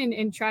line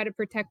and try to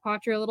protect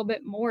Poitras a little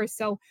bit more.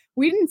 So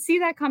we didn't see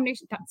that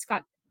combination.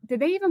 Scott, did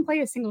they even play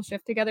a single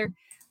shift together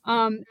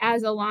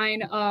as a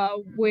line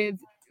with,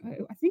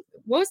 I think,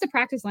 what was the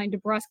practice line?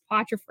 DeBrusk,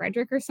 Poitras,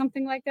 Frederick, or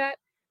something like that?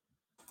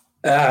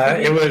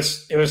 It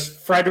was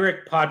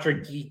Frederick,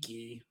 Poitras,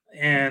 Geeky.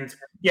 And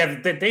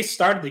yeah, they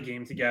started the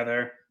game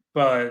together,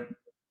 but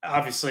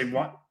obviously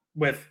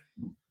with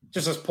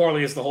just as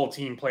poorly as the whole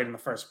team played in the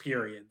first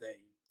period, they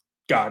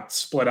got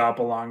split up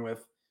along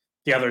with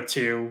the other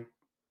two,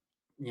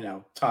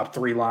 top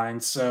three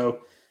lines.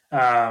 So,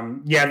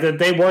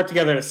 they worked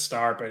together to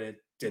start, but it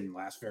didn't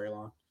last very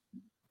long.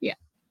 Yeah.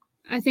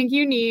 I think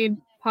you need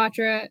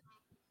Poitras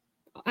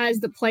as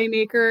the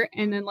playmaker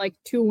and then like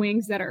two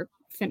wings that are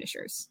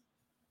finishers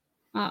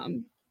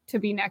to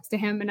be next to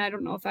him. And I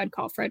don't know if I'd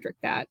call Frederic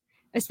that,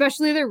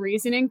 especially the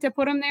reasoning to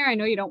put him there. I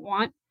know you don't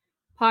want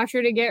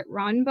Poitras to get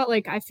run, but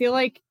like, I feel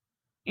like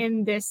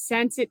in this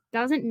sense, it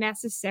doesn't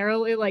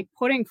necessarily like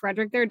putting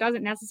Frederic there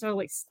doesn't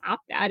necessarily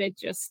stop that. It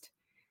just,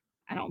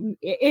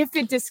 if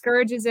it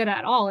discourages it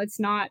at all, it's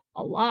not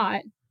a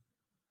lot.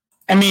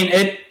 I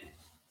mean,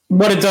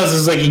 what it does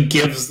is like it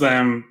gives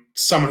them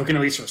someone who can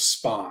at least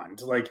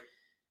respond. Like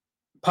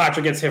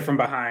Poitras gets hit from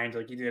behind,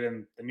 like he did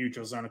in the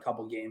neutral zone a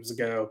couple games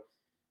ago.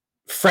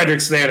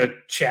 Frederic's there to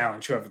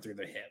challenge whoever threw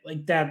the hit.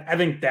 Like that, I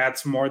think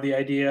that's more the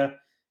idea.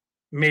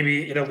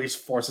 Maybe it at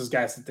least forces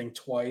guys to think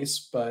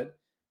twice, but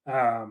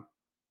I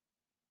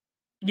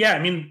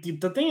mean,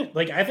 the thing,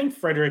 like I think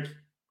Frederic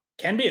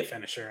can be a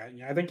finisher.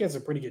 I think he has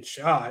a pretty good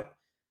shot.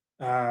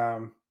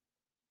 But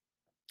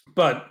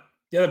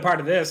the other part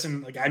of this,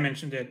 and like I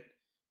mentioned it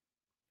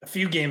a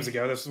few games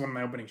ago, this is one of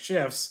my opening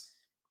shifts.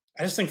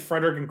 I just think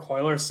Frederic and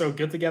Coyle are so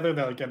good together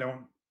that like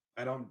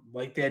I don't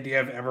like the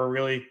idea of ever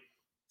really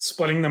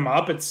splitting them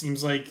up. It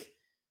seems like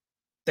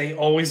they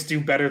always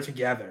do better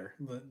together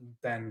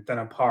than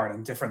apart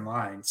on different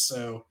lines.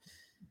 So,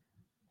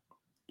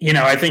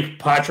 I think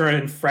Poitras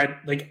and Fred,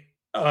 like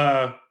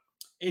a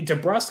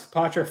DeBrusk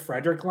Poitras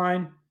Frederic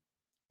line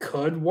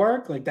could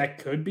work. Like that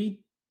could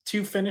be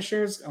two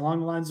finishers along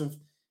the lines of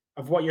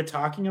what you're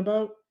talking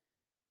about.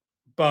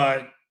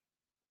 But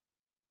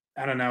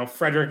I don't know.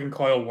 Frederic and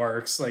Coyle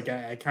works. Like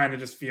I kind of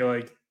just feel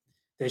like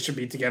they should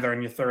be together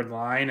on your third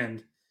line,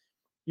 and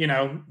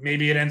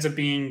maybe it ends up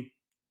being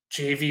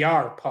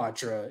JVR,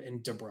 Poitras,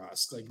 and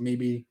DeBrusk. Like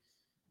maybe.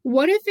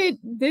 What if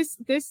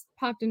this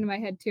popped into my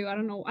head too? I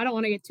don't know. I don't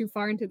want to get too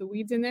far into the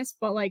weeds in this,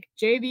 but like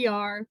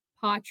JVR,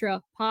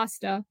 Poitras,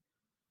 Pasta,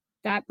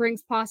 that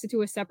brings Pasta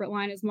to a separate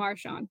line as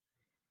Marchand,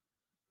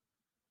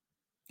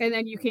 and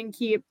then you can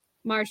keep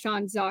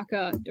Marchand,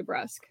 Zacha,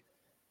 DeBrusk.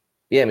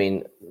 Yeah, I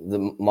mean,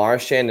 the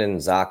Marchand and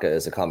Zacha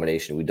is a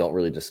combination we don't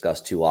really discuss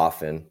too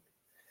often.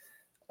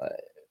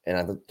 And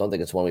I don't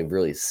think it's one we've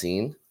really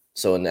seen.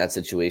 So in that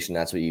situation,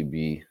 that's what you'd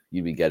be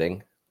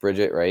getting,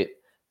 Bridget, right?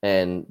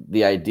 And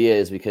the idea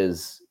is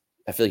because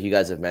I feel like you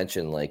guys have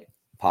mentioned like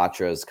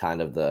Poitras is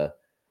kind of the,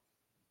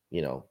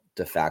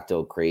 de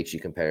facto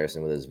Krejci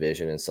comparison with his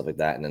vision and stuff like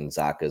that. And then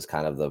Zacha is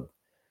kind of the,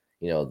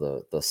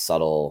 the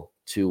subtle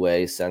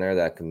two-way center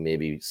that can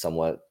maybe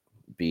somewhat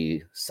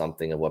be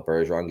something of what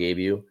Bergeron gave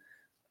you.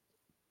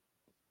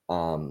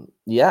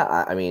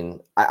 I mean,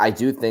 I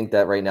do think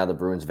that right now the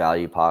Bruins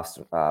value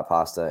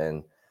Pasta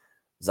and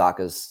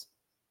Zacha's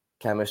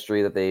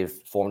chemistry that they've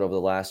formed over the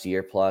last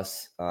year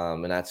plus,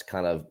 and that's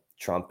kind of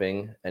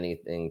trumping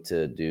anything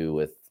to do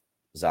with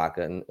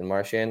Zacha and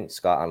Marchand.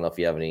 Scott, I don't know if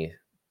you have any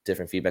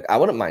different feedback. I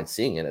wouldn't mind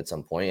seeing it at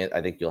some point.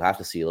 I think you'll have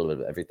to see a little bit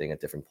of everything at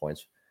different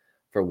points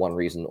for one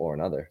reason or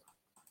another.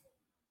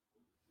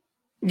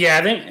 Yeah,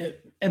 I think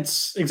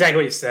it's exactly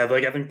what you said.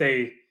 Like, I think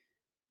they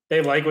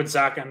like what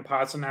Zacha and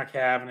Pastrnak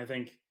have, and I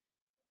think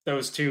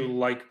those two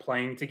like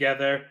playing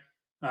together.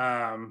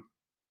 But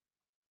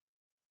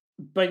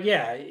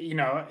yeah,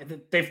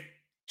 they've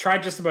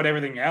tried just about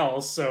everything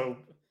else, so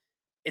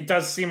it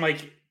does seem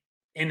like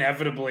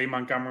inevitably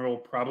Montgomery will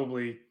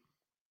probably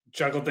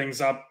juggle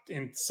things up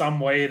in some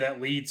way that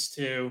leads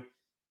to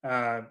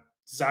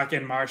Zacha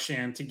and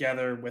Marchand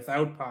together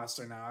without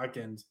Pastrnak,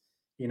 and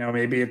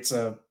maybe it's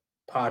a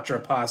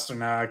Poitras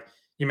Pastrnak.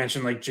 You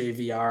mentioned like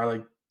JVR,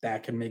 like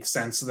that could make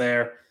sense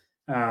there.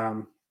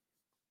 No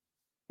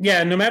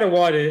matter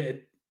what, I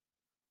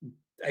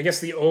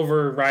guess the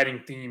overriding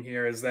theme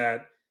here is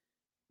that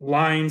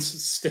lines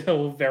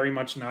still very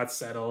much not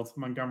settled.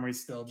 Montgomery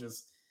still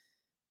just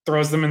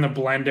throws them in the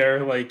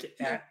blender, like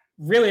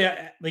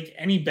like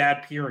any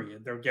bad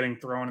period, they're getting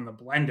thrown in the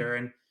blender.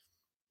 And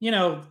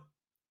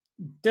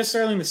this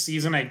early in the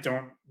season, I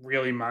don't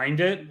really mind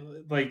it.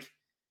 Like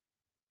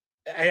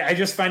I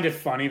just find it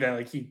funny that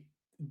like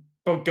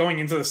but going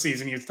into the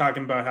season, he was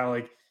talking about how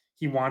like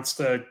he wants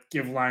to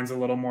give lines a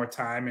little more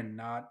time and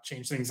not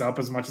change things up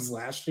as much as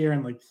last year.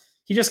 And like,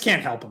 he just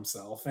can't help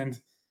himself. And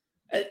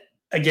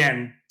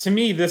again, to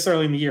me, this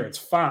early in the year, it's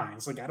fine.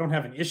 It's like, I don't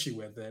have an issue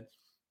with it.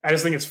 I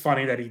just think it's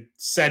funny that he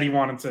said he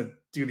wanted to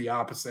do the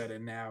opposite,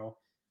 and now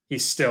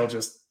he's still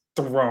just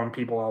throwing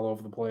people all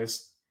over the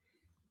place.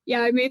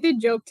 Yeah, I made the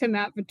joke to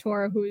Matt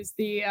Vitora, who's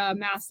the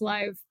Mass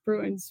Live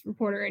Bruins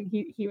reporter, and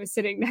he was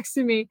sitting next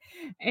to me.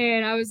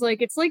 And I was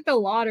like, it's like the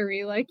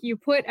lottery. Like, you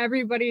put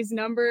everybody's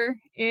number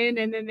in,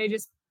 and then they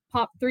just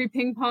pop 3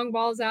 ping pong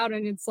balls out,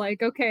 and it's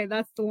like, okay,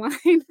 that's the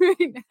line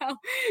right now.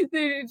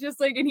 They're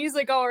just like, and he's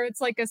like, oh, or it's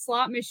like a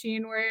slot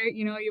machine where,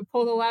 you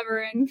pull the lever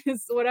and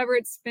just whatever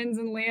it spins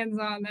and lands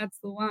on, that's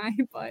the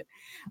line. But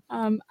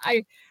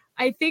I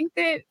think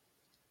that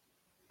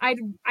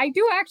I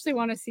do actually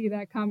want to see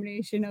that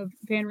combination of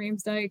Van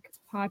Riemsdyk,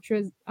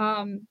 Poitras,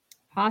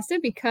 Pasta,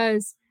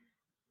 because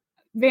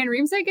Van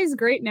Riemsdyk is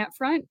great net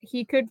front.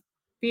 He could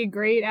be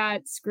great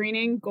at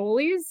screening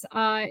goalies.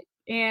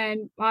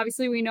 And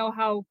obviously we know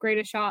how great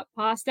a shot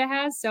Pasta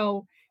has,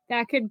 so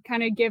that could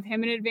kind of give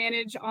him an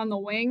advantage on the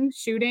wing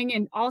shooting.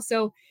 And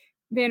also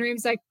Van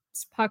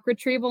Riemsdyk's puck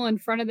retrieval in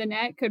front of the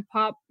net could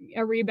pop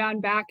a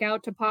rebound back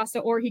out to Pasta,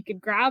 or he could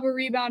grab a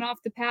rebound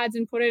off the pads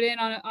and put it in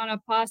on a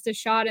Pasta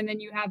shot. And then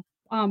you have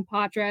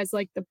Poitras as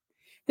like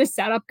the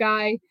setup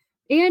guy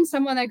and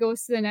someone that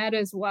goes to the net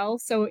as well.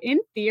 So in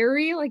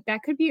theory, like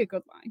that could be a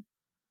good line.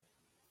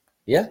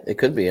 Yeah, it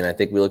could be. And I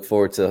think we look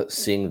forward to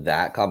seeing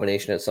that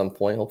combination at some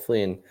point,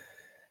 hopefully. And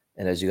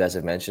as you guys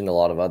have mentioned, a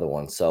lot of other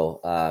ones. So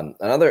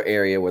another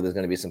area where there's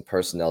going to be some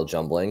personnel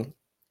jumbling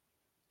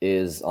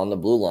is on the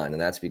blue line.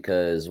 And that's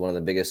because one of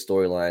the biggest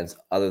storylines,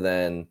 other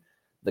than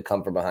the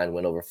come from behind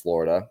win over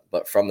Florida,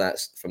 but from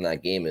that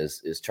game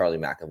is Charlie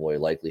McAvoy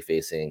likely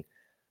facing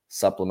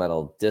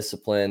supplemental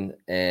discipline.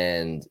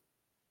 And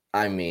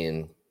I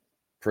mean,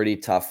 pretty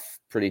tough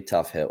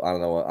hit. I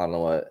don't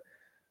know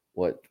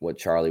what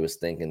Charlie was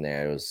thinking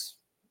there. It was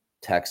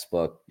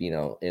textbook,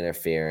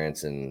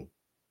 interference and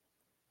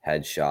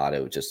headshot.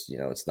 It was just,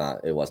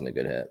 it wasn't a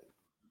good hit.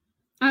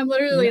 I'm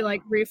literally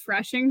like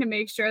refreshing to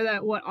make sure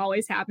that what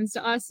always happens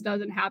to us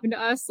doesn't happen to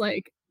us.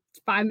 Like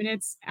 5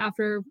 minutes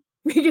after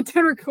we get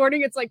done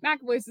recording, it's like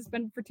McAvoy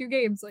suspended for 2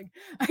 games. Like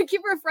I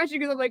keep refreshing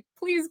because I'm like,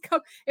 please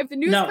come. If the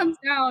news comes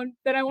down,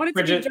 then I want it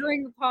to be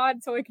during the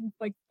pod so I can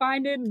like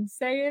find it and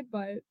say it.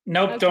 But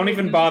nope, don't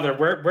even bother.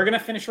 We're gonna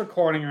finish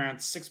recording around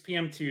 6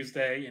 p.m.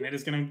 Tuesday, and it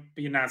is gonna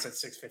be announced at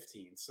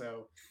 6:15.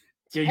 So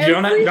you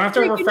don't have to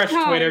refresh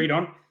Twitter. You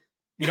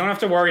don't have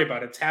to worry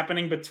about it. It's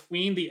happening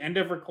between the end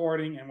of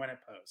recording and when it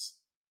posts.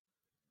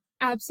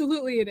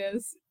 Absolutely it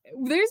is.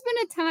 There's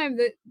been a time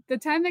that the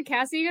time that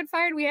Cassie got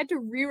fired, we had to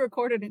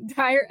re-record an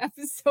entire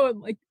episode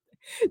like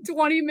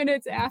 20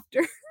 minutes after.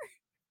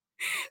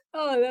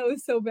 Oh, that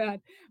was so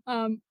bad.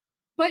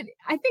 But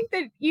I think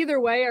that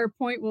either way, our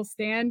point will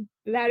stand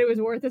that it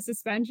was worth a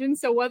suspension.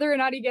 So whether or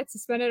not he gets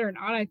suspended or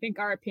not, I think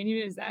our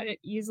opinion is that it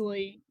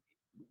easily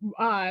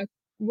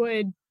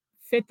would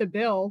fit the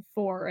bill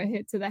for a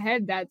hit to the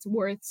head that's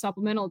worth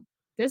supplemental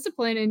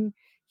discipline. And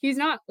he's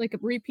not like a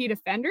repeat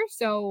offender.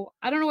 So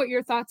I don't know what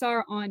your thoughts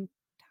are on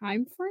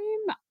time frame.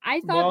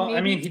 I thought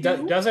maybe he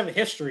does have a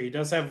history. He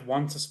does have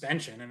 1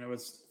 suspension, and it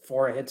was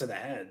for a hit to the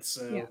head.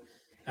 So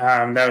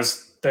that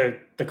was the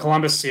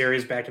Columbus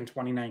series back in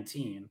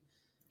 2019.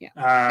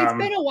 Yeah. It's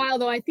been a while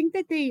though. I think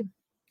they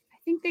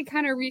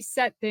kind of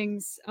reset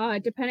things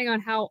depending on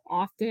how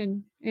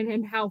often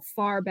and how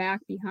far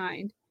back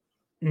behind.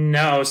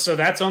 No, so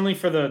that's only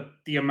for the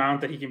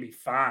amount that he can be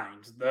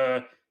fined.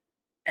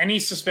 Any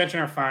suspension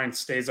or fine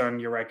stays on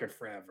your record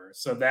forever.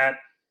 So that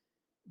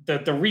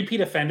the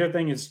repeat offender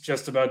thing is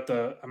just about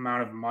the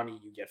amount of money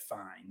you get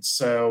fined.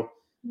 So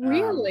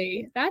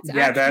really, that's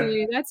good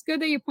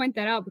that you point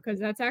that out, because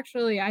that's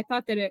actually, I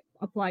thought that it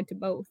applied to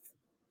both.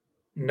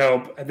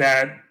 Nope,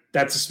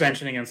 that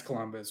suspension against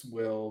Columbus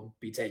will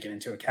be taken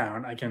into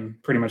account. I can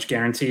pretty much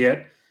guarantee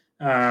it.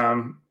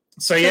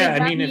 So yeah,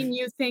 I mean,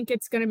 you think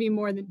it's going to be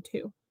more than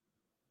 2?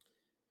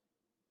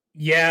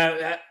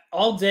 Yeah,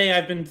 all day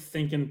I've been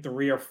thinking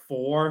 3 or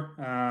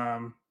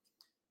 4.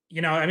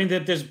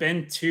 There's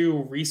been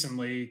 2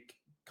 recently.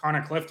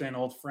 Connor Clifton,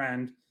 old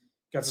friend,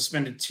 got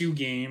suspended 2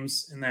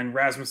 games, and then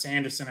Rasmus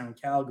Anderson out in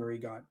Calgary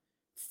got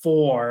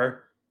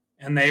 4,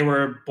 and they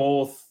were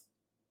both,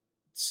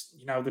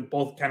 they're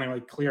both kind of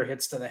like clear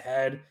hits to the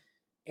head.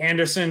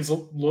 Anderson's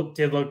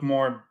did look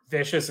more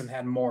vicious and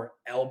had more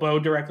elbow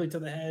directly to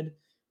the head.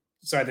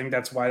 So I think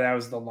that's why that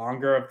was the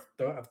longer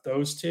of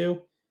those 2.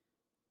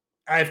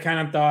 I've kind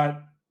of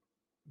thought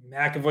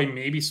McAvoy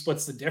maybe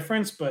splits the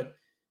difference, but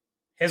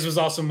his was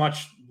also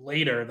much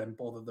later than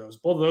both of those.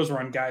 Both of those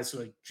were on guys who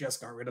like just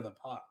got rid of the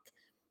puck.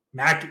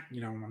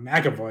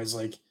 McAvoy's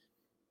like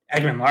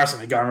Ekman Larson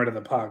had gotten rid of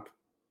the puck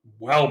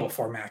well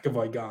before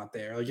McAvoy got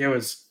there. Like it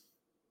was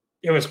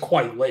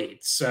quite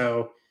late.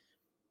 So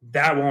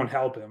that won't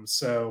help him.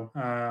 So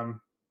obviously,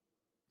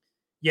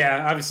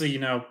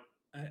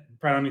 I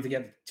probably don't need to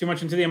get too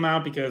much into the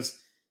amount because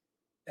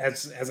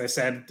as I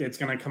said, it's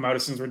going to come out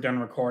as soon as we're done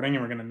recording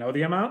and we're going to know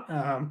the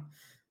amount.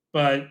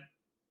 But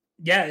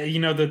yeah,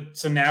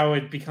 so now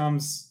it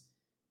becomes,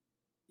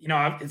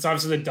 it's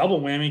obviously the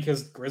double whammy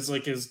because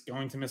Grzelcyk is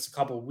going to miss a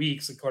couple of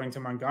weeks according to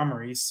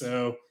Montgomery.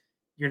 So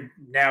you're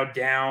now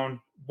down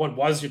what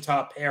was your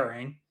top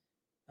pairing.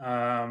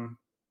 They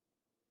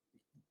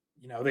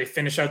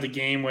finish out the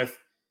game with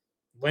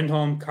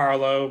Lindholm,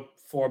 Carlo,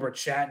 Forbort,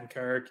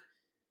 Shattenkirk.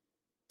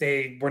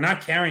 They were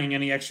not carrying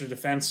any extra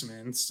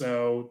defensemen,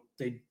 so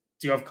they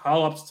do have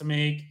call-ups to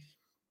make,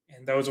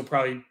 and those will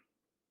probably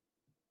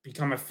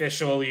become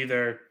official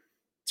either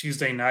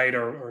Tuesday night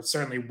or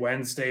certainly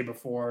Wednesday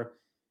before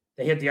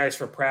they hit the ice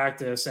for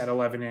practice at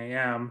 11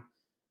 a.m.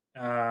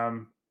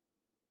 Friend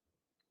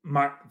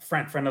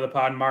of the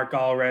pod, Mark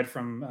Allred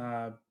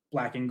from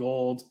Black and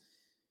Gold,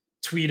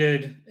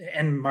 tweeted,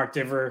 and Mark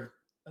Diver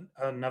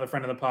another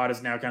friend of the pod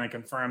has now kind of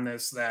confirmed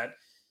this, that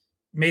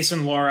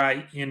Mason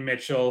Lohrei, Ian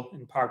Mitchell,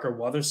 and Parker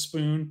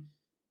Wotherspoon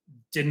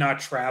did not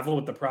travel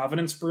with the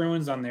Providence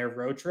Bruins on their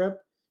road trip.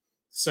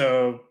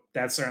 So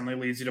that certainly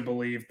leads you to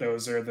believe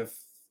those are the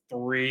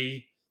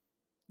three,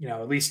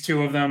 at least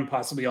two of them,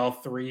 possibly all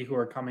three who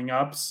are coming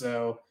up.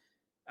 So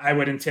I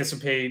would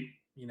anticipate,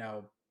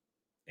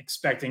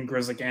 expecting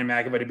Grizzly and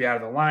McAvoy to be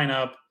out of the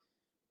lineup.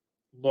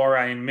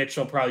 Lohrei and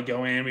Mitchell probably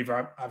go in. We've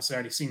obviously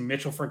already seen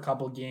Mitchell for a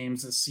couple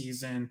games this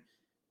season.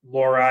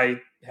 Lohrei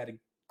had a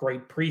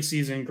great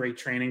preseason, great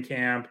training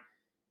camp,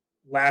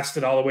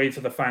 lasted all the way to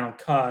the final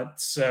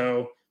cut.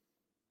 So,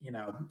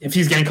 if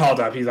he's getting called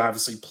up, he's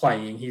obviously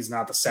playing. He's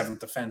not the seventh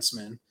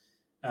defenseman.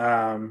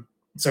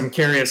 So I'm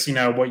curious,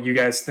 what you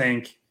guys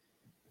think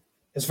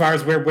as far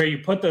as where you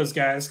put those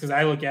guys, because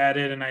I look at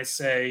it and I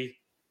say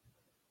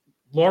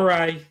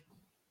Lohrei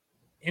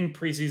in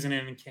preseason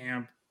and in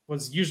camp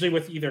was usually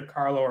with either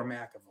Carlo or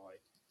McAvoy.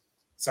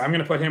 So I'm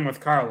going to put him with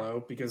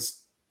Carlo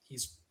because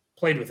he's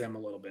played with him a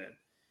little bit.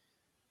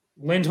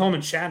 Lindholm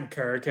and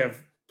Shattenkirk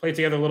have played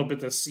together a little bit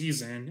this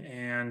season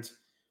and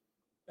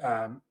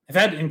have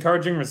had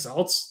encouraging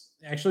results.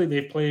 Actually,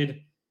 they've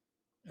played,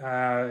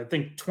 I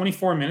think,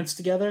 24 minutes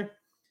together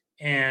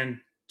and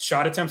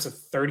shot attempts of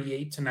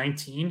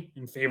 38-19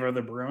 in favor of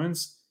the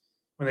Bruins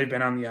when they've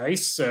been on the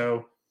ice.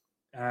 So,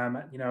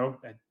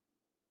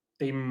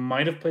 they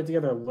might have played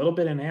together a little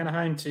bit in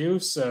Anaheim too.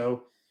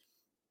 So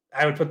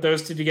I would put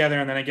those two together.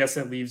 And then I guess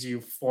that leaves you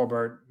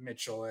Forbort,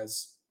 Mitchell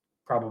as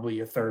probably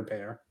your third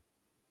pair.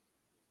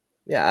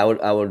 Yeah,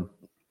 I would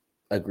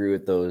agree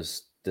with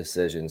those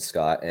decisions,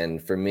 Scott.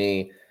 And for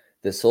me,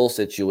 this whole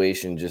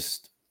situation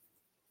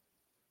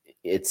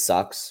it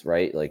sucks,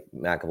 right? Like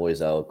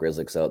McAvoy's out,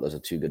 Grizzlick's out. Those are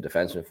two good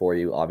defensemen for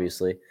you,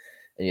 obviously.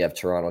 And you have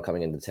Toronto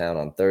coming into town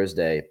on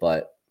Thursday.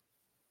 But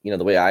the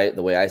way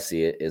I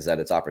see it is that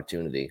it's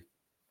opportunity.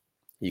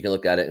 You can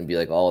look at it and be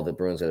like, oh, the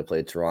Bruins have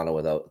played Toronto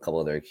without a couple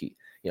of their key,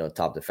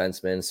 top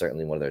defensemen,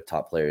 certainly one of their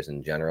top players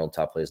in general,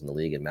 top players in the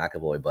league in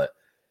McAvoy. But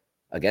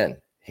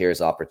again, here's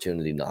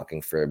opportunity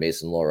knocking for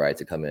Mason Lohrei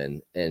to come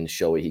in and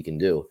show what he can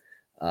do.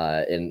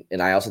 And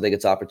I also think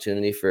it's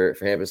opportunity for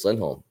Hampus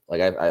Lindholm.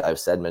 Like I've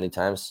said many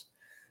times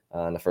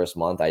in the first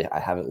month, I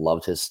haven't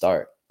loved his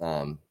start.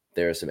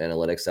 There are some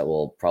analytics that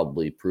will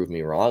probably prove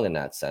me wrong in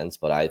that sense,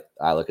 but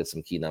I look at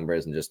some key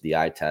numbers and just the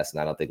eye test, and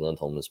I don't think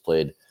Lindholm has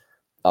played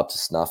up to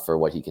snuff for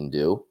what he can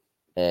do.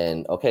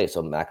 And okay,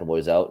 so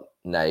McAvoy's out.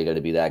 Now you got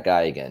to be that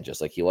guy again, just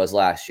like he was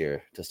last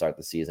year to start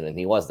the season, and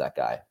he was that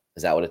guy.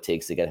 Is that what it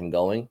takes to get him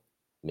going?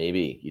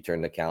 Maybe you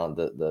turn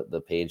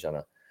the page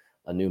on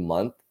a new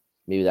month.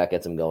 Maybe that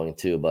gets him going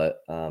too.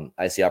 But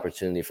I see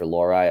opportunity for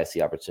Lohrei. I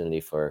see opportunity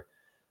for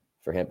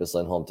Hampus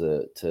Lindholm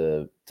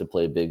to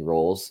play big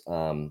roles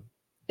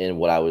in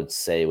what I would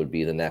say would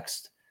be the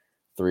next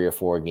 3 or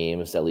 4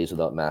 games that leaves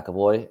without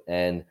McAvoy.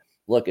 And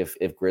look, if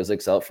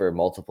Grizzlick's out for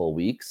multiple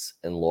weeks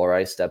and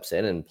Lohrei steps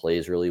in and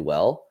plays really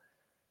well,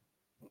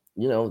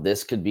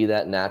 this could be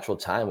that natural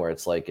time where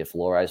it's like if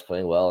Lohrai's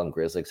playing well and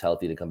Grizzlick's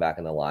healthy to come back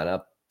in the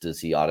lineup, does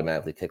he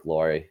automatically kick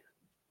Lohrei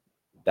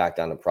back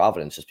down to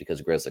Providence just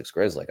because Grizzlick's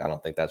Grizzlick? I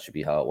don't think that should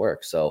be how it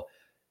works. So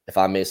if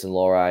I'm Mason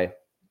Lohrei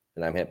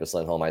and I'm Hampus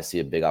Lindholm, I see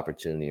a big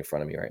opportunity in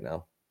front of me right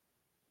now.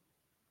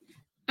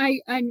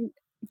 I'm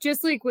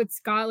just like with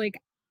Scott,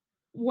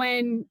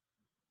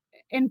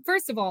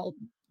 first of all,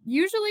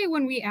 usually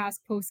when we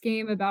ask post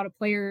game about a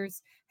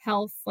player's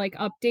health,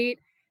 update,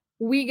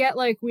 we get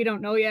we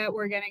don't know yet.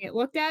 We're getting it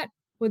looked at.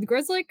 With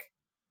Grizzlick,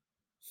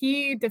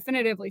 he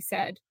definitively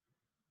said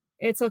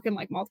it's looking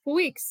like multiple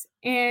weeks.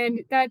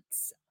 And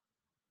that's,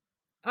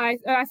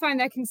 I find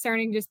that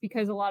concerning just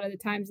because a lot of the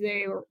times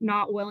they are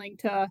not willing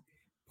to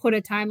put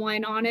a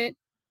timeline on it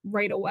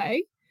right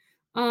away.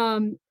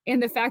 And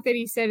the fact that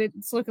he said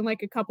it's looking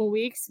like a couple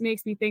weeks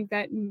makes me think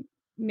that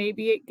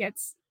maybe it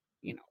gets,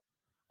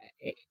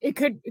 it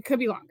could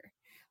be longer,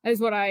 is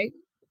what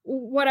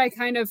I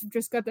kind of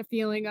just got the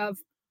feeling of.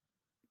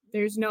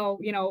 There's no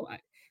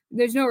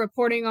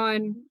reporting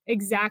on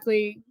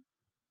exactly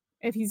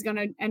if he's going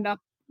to end up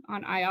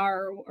on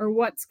IR or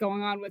what's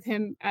going on with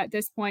him at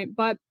this point.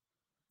 But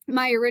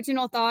my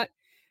original thought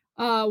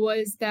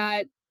was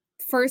that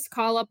first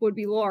call up would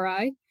be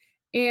Lohrei,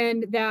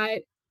 and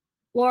that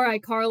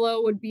Lohrei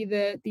Carlo would be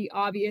the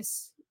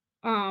obvious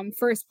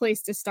first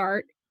place to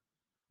start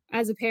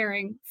as a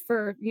pairing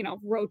for,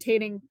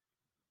 rotating,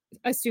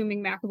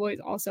 assuming McAvoy is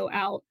also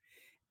out.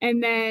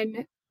 And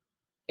then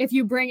if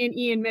you bring in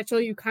Ian Mitchell,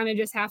 you kind of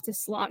just have to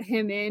slot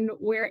him in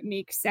where it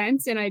makes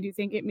sense. And I do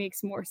think it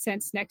makes more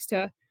sense next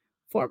to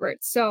Forbort.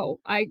 So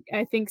I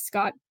think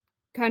Scott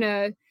kind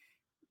of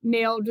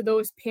nailed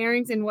those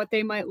pairings and what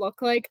they might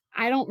look like.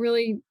 I don't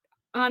really,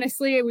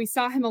 honestly, we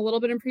saw him a little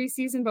bit in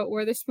preseason, but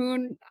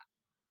Witherspoon,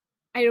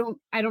 I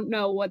don't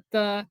know what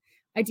the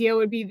idea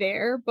would be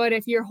there. But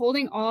if you're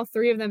holding all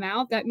 3 of them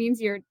out, that means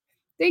you're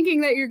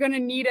thinking that you're going to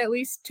need at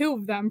least 2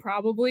 of them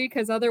probably,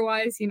 because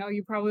otherwise,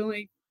 you probably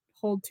only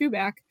hold 2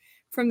 back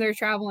from their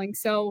traveling.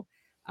 So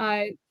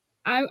I'd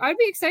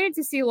be excited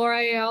to see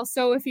Lohrei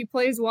also. If he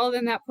plays well,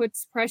 then that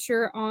puts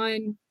pressure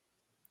on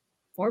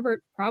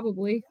Forbert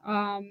probably,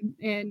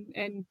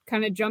 and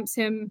kind of jumps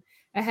him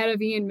ahead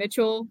of Ian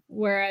Mitchell,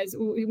 whereas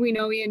we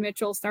know Ian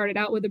Mitchell started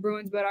out with the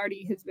Bruins but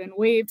already has been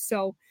waived.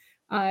 So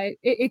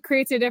it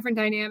creates a different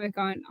dynamic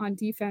on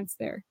defense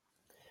there.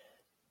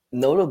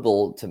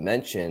 Notable to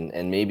mention,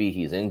 and maybe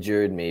he's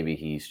injured, maybe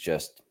he's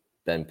just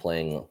been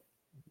playing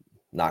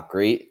not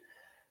great,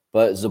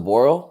 but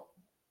Zaboro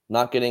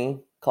not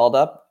getting called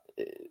up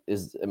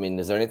is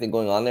there anything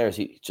going on there? Is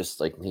he just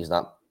like he's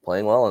not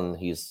playing well and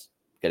he's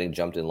getting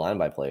jumped in line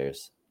by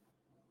players?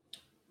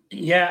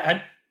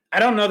 Yeah, I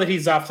don't know that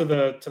he's off to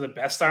the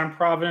best start in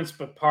Providence,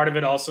 but part of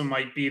it also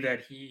might be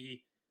that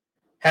he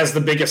has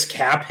the biggest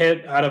cap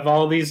hit out of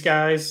all of these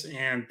guys,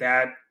 and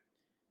that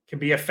could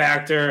be a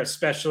factor,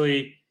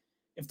 especially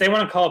if they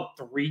want to call up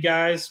 3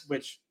 guys,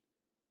 which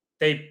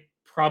they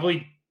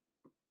probably,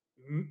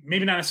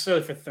 maybe not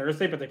necessarily for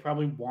Thursday, but they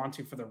probably want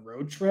to for the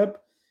road trip,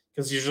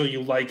 because usually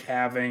you like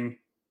having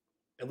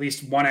at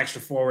least one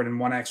extra forward and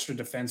one extra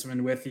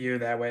defenseman with you.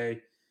 That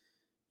way,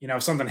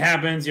 if something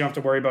happens, you don't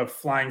have to worry about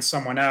flying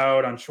someone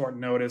out on short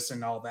notice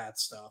and all that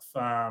stuff.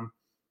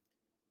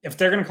 If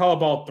they're going to call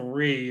up all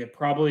 3, it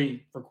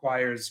probably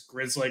requires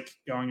Grzelcyk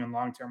going on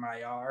long-term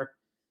IR,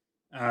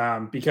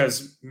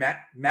 because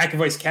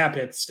McAvoy's cap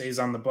hit stays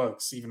on the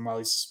books even while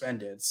he's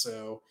suspended.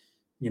 So,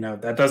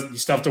 that doesn't, you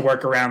still have to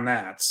work around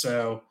that.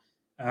 So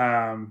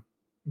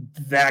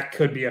that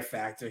could be a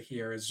factor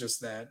here, is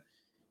just that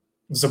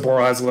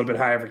Zaboro has a little bit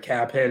higher of a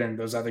cap hit and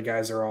those other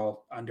guys are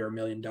all under $1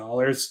 million.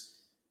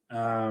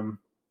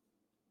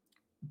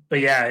 But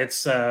yeah, it's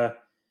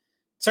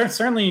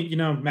certainly,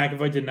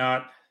 McAvoy did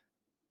not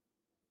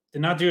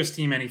do his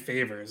team any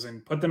favors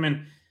and put them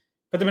in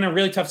a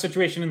really tough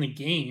situation in the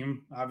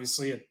game.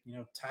 Obviously, a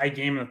tie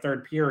game in the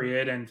third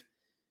period, and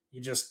you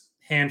just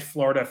hand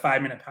Florida a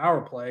 5-minute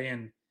power play.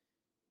 And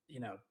we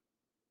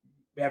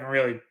haven't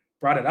really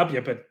brought it up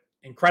yet, but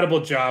incredible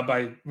job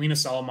by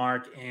Linus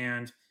Ullmark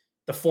and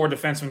the 4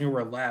 defensemen who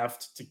were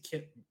left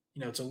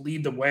to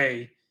lead the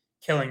way,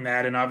 killing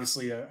that, and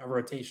obviously a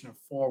rotation of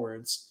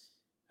forwards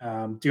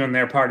doing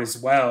their part as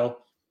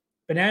well.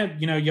 But now,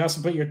 you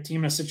also put your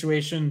team in a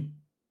situation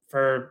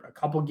for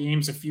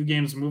a few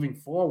games moving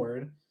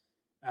forward,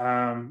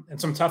 and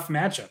some tough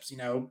matchups.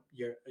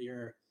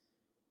 Your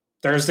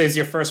Thursday's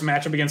your first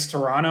matchup against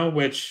Toronto,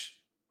 which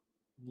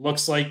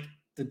looks like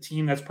the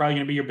team that's probably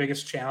going to be your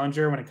biggest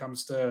challenger when it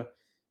comes to,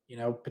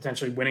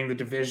 potentially winning the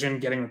division,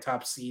 getting the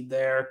top seed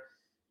there.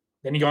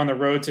 Then you go on the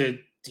road to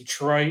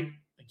Detroit,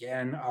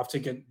 again, off to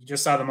good. You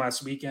just saw them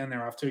last weekend.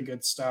 They're off to a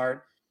good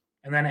start.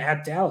 And then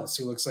at Dallas,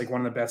 who looks like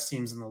one of the best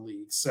teams in the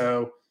league.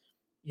 So,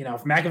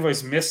 if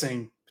McAvoy's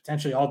missing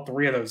potentially all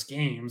 3 of those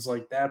games,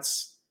 like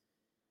that's,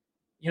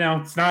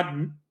 it's not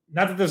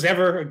that there's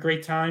ever a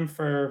great time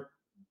for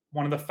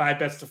one of the 5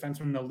 best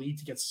defensemen in the league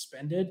to get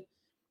suspended,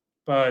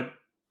 but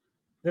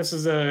this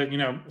is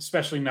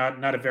especially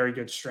not a very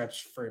good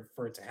stretch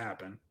for it to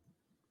happen.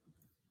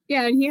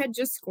 Yeah, and he had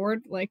just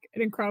scored like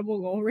an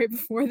incredible goal right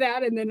before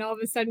that, and then all of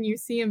a sudden you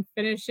see him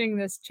finishing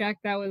this check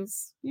that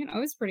was, it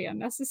was pretty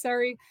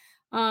unnecessary,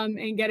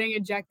 and getting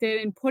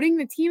ejected and putting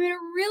the team in a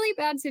really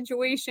bad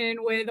situation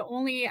with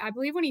only, I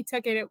believe when he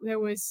took it, there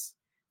was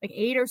like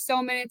 8 or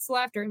so minutes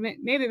left, or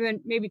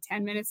maybe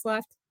 10 minutes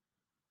left.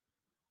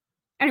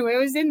 Anyway, it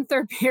was in the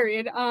third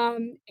period,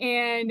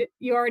 and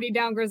you already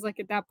down Grzelcyk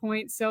at that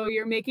point, so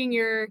you're making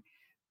your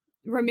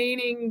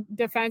remaining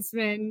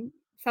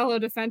fellow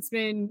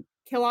defenseman,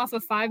 kill off a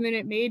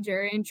 5-minute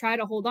major and try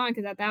to hold on,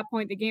 because at that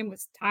point the game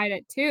was tied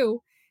at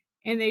 2,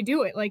 and they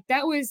do it. Like,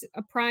 that was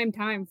a prime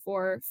time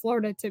for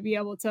Florida to be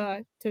able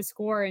to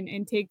score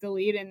and take the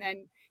lead, and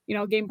then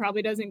game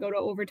probably doesn't go to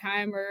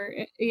overtime, or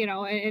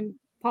and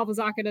Paul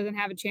Zacha doesn't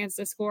have a chance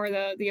to score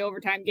the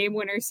overtime game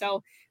winner.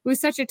 So it was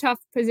such a tough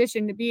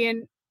position to be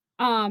in.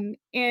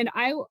 And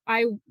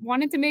I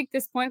wanted to make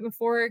this point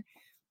before.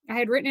 I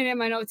had written it in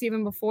my notes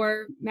even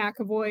before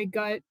McAvoy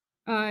got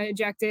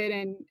ejected,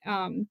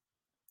 and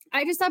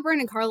I just thought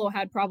Brandon Carlo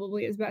had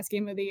probably his best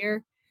game of the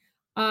year.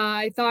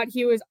 I thought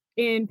he was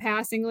in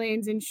passing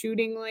lanes and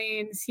shooting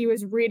lanes. He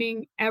was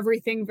reading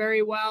everything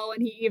very well,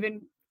 and he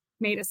even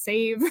made a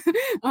save.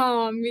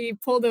 He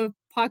pulled a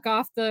puck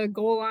off the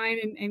goal line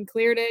and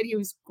cleared it. He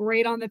was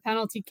great on the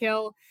penalty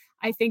kill.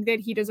 I think that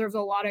he deserves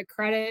a lot of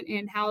credit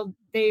in how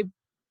they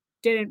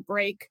didn't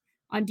break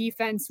on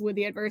defense with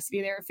the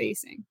adversity they were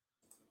facing.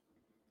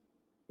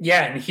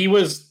 Yeah, and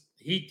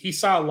he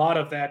saw a lot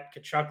of that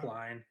Tkachuk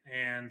line,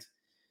 and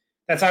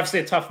that's obviously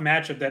a tough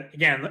matchup that,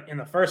 again, in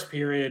the first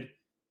period,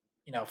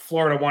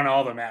 Florida won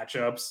all the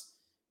matchups.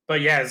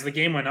 But yeah, as the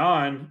game went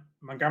on,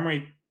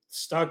 Montgomery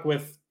stuck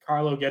with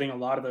Carlo getting a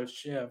lot of those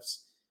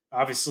shifts.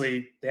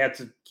 Obviously, they had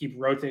to keep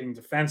rotating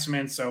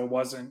defensemen, so it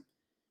wasn't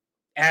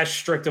as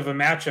strict of a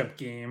matchup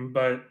game.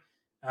 But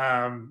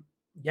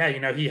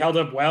he held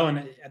up well, and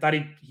I thought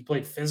he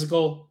played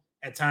physical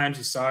at times.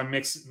 You saw him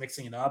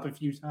mixing it up a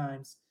few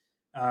times.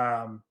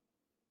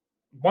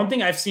 One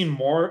thing I've seen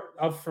more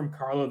of from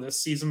Carlo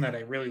this season that I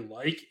really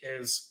like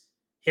is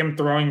him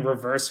throwing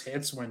reverse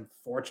hits when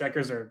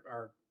forecheckers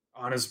are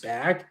on his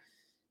back.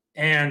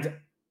 And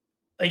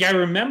like I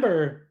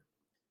remember,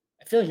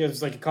 I feel like it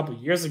was like a couple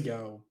years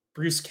ago,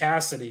 Bruce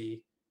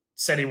Cassidy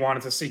said he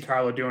wanted to see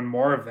Carlo doing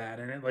more of that,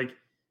 and it like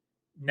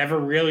never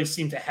really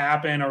seemed to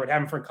happen, or would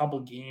happen for a couple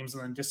games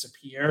and then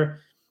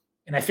disappear.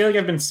 And I feel like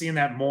I've been seeing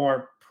that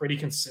more pretty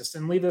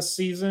consistently this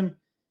season.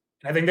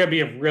 And I think that'd be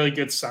a really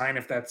good sign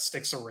if that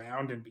sticks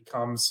around and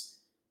becomes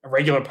a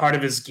regular part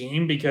of his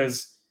game,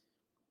 because,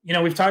 you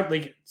know, we've talked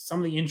like some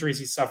of the injuries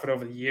he suffered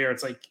over the year.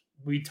 It's like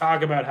we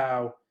talk about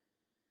how,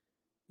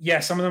 yeah,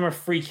 some of them are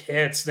freak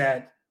hits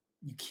that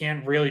you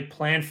can't really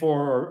plan for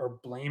or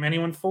blame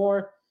anyone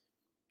for.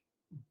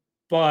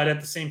 But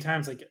at the same time,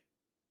 it's like,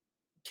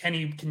 can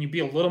you be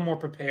a little more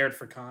prepared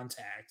for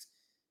contact?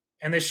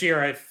 And this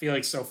year, I feel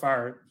like so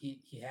far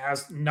he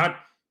has not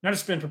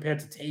just been prepared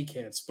to take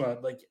hits,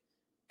 but like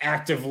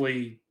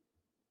actively,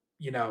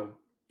 you know,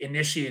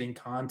 initiating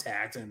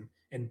contact and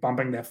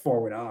bumping that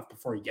forward off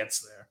before he gets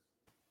there.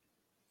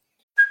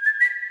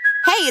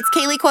 Hey, it's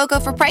Kaylee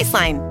Cuoco for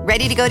Priceline.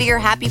 Ready to go to your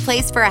happy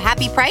place for a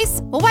happy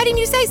price? Well, why didn't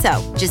you say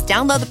so? Just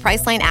download the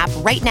Priceline app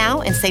right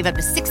now and save up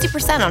to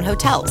 60% on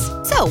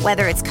hotels. So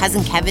whether it's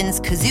Cousin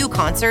Kevin's Kazoo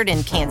Concert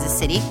in Kansas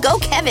City, go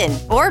Kevin,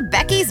 or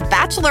Becky's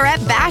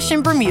Bachelorette Bash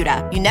in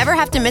Bermuda, you never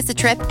have to miss a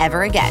trip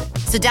ever again.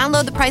 So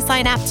download the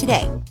Priceline app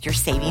today. Your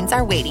savings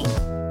are waiting.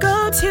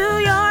 Go to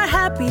your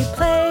happy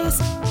place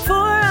for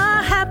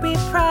a happy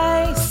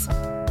price.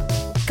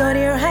 Go to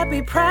your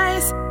happy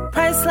price,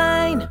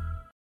 Priceline.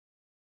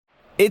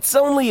 It's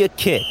only a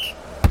kick,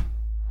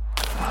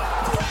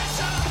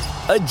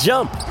 a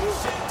jump,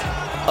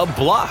 a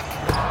block.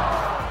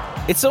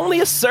 It's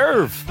only a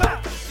serve.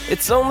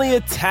 It's only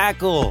a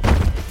tackle,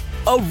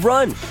 a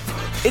run.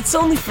 It's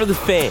only for the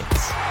fans.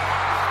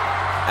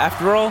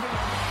 After all,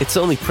 it's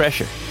only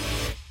pressure.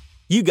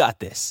 You got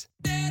this.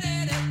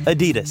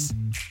 Adidas.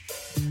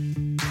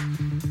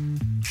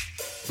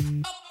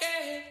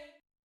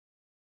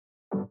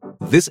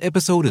 This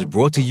episode is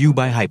brought to you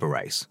by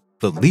Hyperice,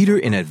 the leader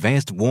in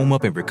advanced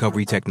warm-up and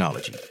recovery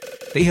technology.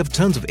 They have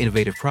tons of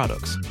innovative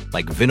products,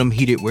 like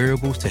Venom-heated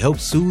wearables to help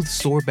soothe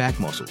sore back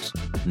muscles,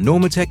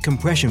 Normatec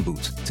compression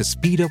boots to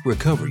speed up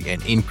recovery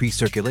and increase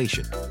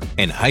circulation,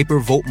 and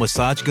Hypervolt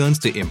massage guns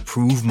to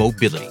improve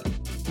mobility.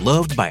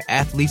 Loved by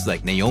athletes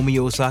like Naomi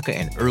Osaka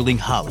and Erling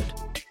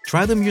Haaland.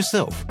 Try them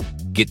yourself.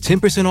 Get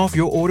 10% off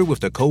your order with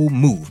the code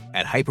MOVE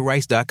at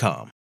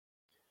hyperice.com.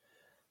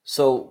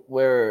 So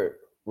we're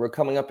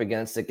coming up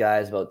against it,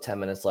 guys, about 10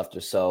 minutes left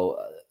or so.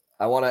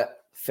 I want to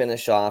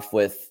finish off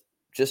with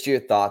just your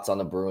thoughts on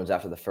the Bruins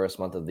after the first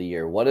month of the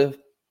year. What have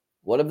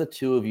the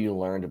two of you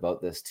learned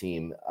about this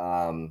team?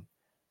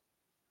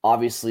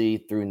 Obviously,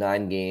 through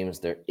 9 games,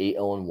 they're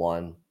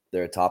 8-0-1.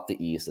 They're atop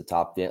the East,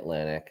 atop the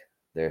Atlantic.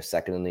 They're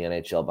second in the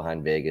NHL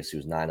behind Vegas,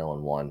 who's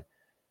 9-0-1.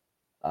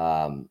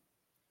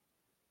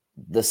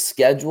 The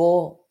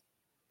schedule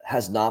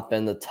has not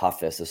been the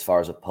toughest as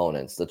far as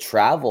opponents. The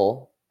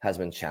travel has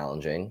been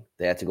challenging.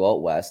 They had to go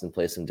out west and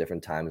play some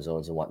different time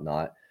zones and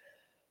whatnot.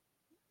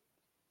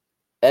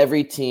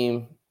 Every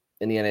team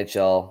in the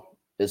NHL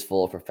is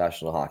full of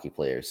professional hockey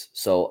players.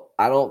 So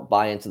I don't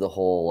buy into the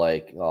whole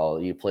like, oh,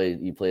 you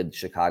played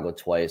Chicago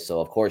twice,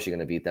 so of course you're going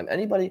to beat them.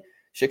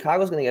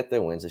 Chicago's going to get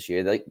their wins this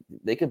year.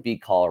 They could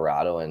beat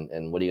Colorado,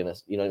 and what are you going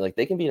to, like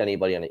they can beat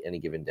anybody on any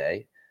given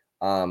day.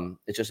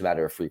 It's just a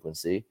matter of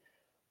frequency.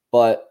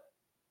 But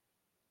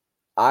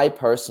I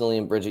personally,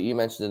 and Bridget, you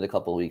mentioned it a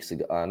couple of weeks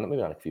ago, maybe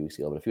not a few weeks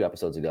ago, but a few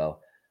episodes ago,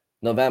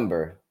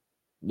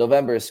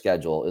 November's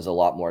schedule is a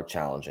lot more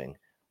challenging.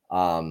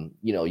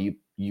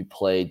 You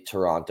played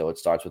Toronto. It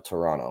starts with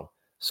Toronto.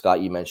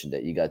 Scott, you mentioned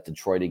it. You got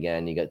Detroit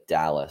again. You got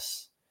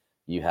Dallas.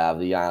 You have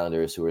the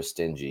Islanders, who are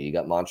stingy. You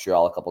got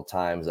Montreal a couple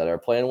times that are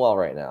playing well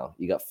right now.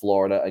 You got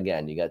Florida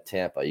again. You got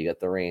Tampa. You got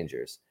the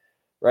Rangers,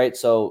 right?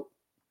 So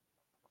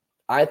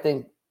I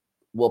think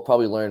we'll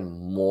probably learn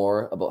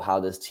more about how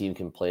this team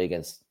can play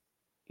against,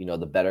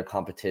 the better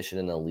competition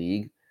in the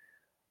league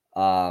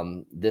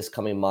this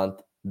coming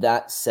month.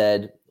 That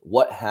said,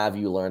 what have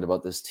you learned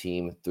about this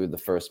team through the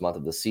first month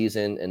of the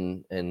season?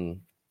 And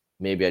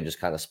maybe I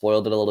just kind of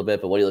spoiled it a little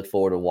bit, but what do you look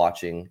forward to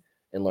watching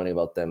and learning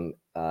about them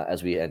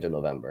as we enter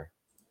November?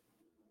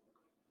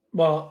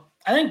 Well,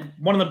 I think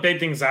one of the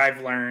big things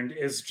I've learned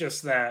is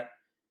just that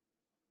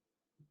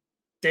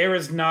there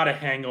is not a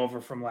hangover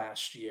from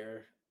last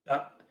year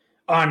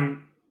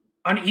on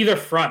either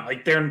front.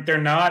 Like they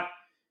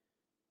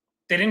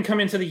didn't come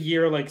into the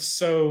year like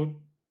so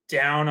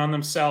down on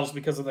themselves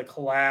because of the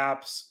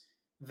collapse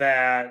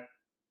that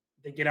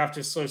they get off to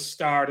a slow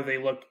start or they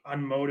look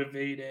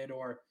unmotivated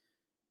or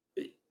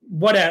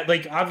what.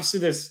 Like obviously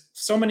there's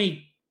so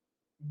many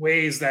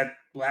ways that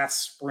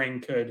last spring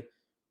could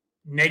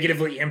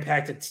negatively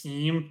impact a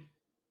team,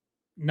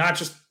 not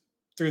just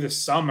through the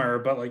summer,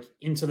 but like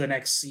into the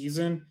next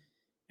season.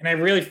 And I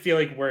really feel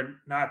like we're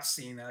not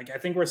seeing that. Like I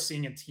think we're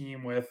seeing a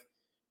team with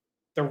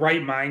the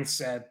right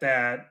mindset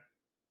that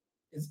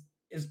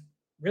is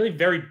really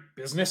very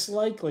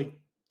business-like. Like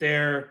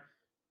they're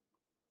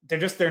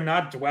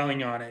not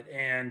dwelling on it.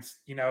 And,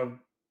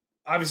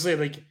 obviously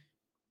like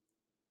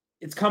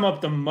it's come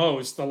up the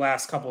most the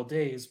last couple of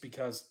days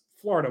because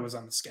Florida was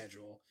on the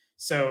schedule.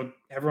 So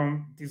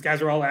these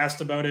guys were all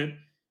asked about it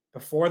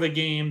before the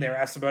game. They were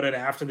asked about it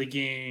after the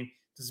game.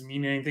 Does it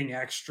mean anything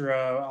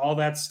extra? All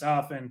that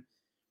stuff. And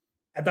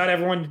I thought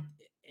everyone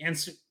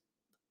answered.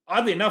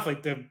 Oddly enough,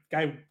 like the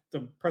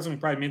person who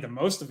probably made the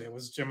most of it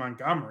was Jim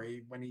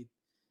Montgomery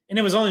and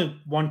it was only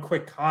one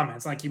quick comment.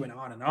 It's not like he went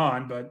on and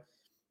on, but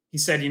he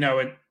said,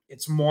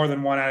 it's more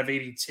than 1 out of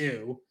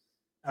 82.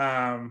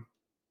 I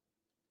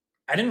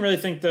didn't really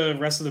think the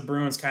rest of the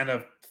Bruins kind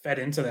of fed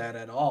into that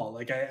at all.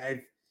 Like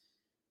I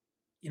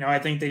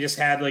think they just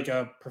had like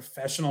a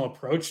professional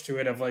approach to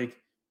it of like,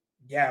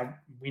 yeah,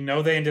 we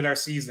know they ended our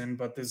season,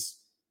 but there's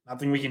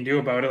nothing we can do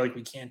about it. Like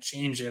we can't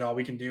change it. All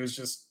we can do is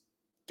just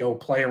go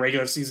play a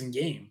regular season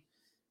game.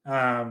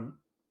 And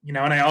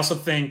I also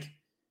think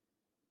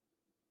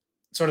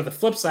sort of the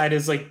flip side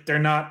is like, they're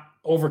not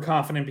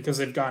overconfident because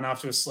they've gone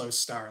off to a slow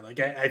start. Like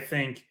I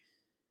think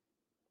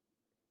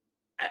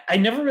I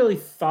never really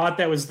thought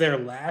that was there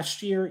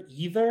last year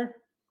either,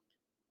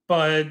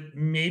 but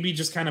maybe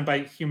just kind of by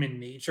human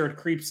nature, it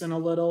creeps in a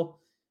little.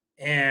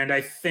 And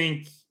I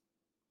think,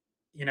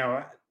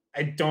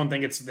 I don't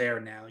think it's there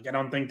now. Like, I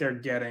don't think they're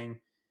getting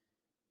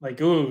like,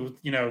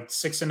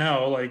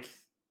 6-0, like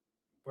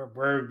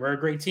we're a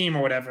great team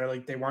or whatever.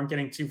 Like they weren't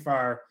getting too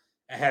far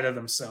ahead of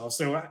themselves.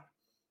 So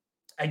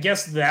I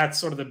guess that's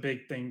sort of the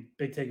big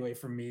takeaway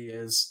for me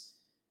is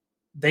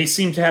they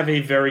seem to have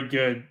a very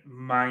good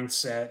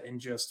mindset and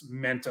just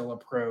mental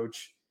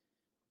approach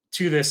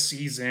to this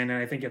season. And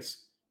I think it's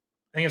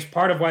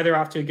part of why they're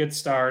off to a good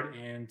start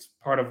and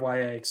part of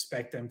why I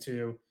expect them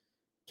to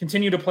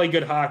continue to play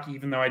good hockey,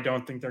 even though I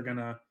don't think they're going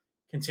to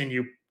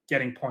continue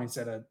getting points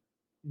at a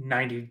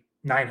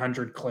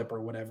 900 clip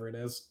or whatever it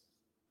is.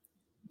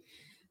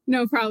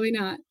 No, probably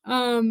not.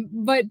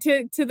 But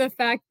to the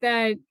fact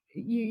that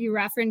you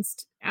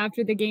referenced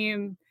after the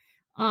game,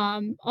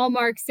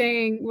 Allmark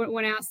saying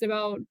when asked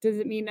about does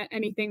it mean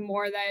anything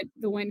more that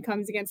the win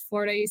comes against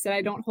Florida, he said,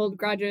 I don't hold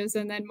grudges.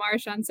 And then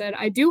Marchand said,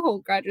 I do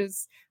hold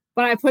grudges,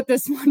 but I put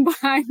this one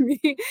behind me.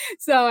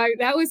 So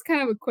that was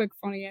kind of a quick,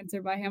 funny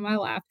answer by him. I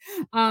laughed.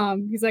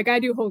 He's like, I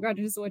do hold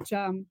grudges, which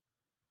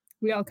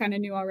we all kind of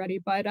knew already,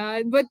 but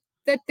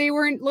that they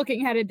weren't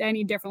looking at it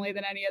any differently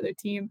than any other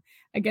team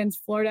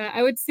against Florida.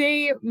 I would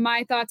say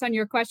my thoughts on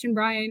your question,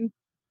 Brian,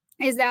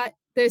 is that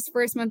this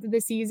first month of the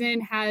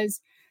season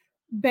has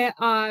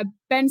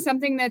been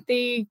something that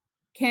they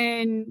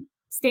can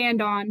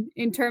stand on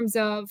in terms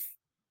of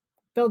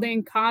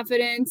building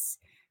confidence,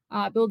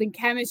 building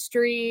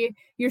chemistry.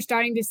 You're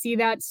starting to see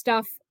that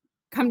stuff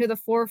come to the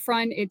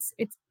forefront. It's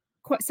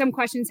some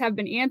questions have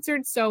been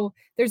answered, so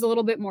there's a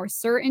little bit more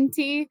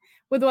certainty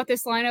with what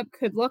this lineup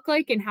could look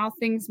like and how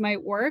things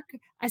might work,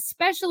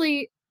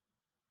 especially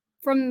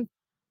from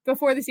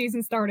before the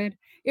season started.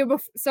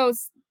 So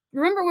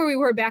remember where we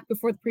were back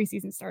before the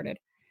preseason started.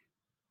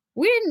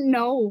 We didn't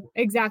know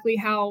exactly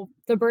how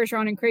the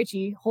Bergeron and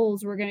Krejci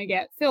holes were going to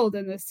get filled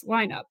in this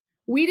lineup.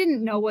 We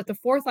didn't know what the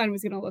fourth line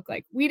was going to look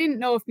like. We didn't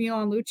know if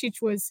Milan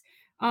Lucic was,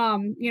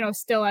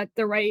 still at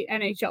the right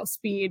NHL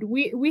speed.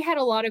 We had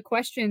a lot of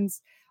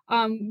questions.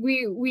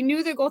 We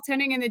knew the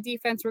goaltending and the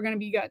defense were going to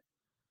be good,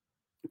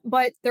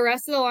 but the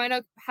rest of the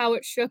lineup, how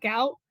it shook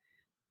out,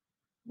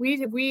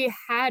 we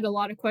had a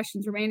lot of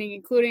questions remaining,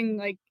 including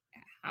like,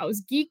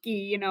 how's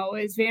Geeky?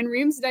 Is Van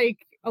Riemsdyk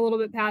a little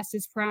bit past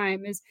his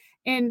prime?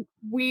 And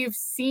we've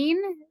seen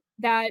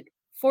that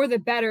for the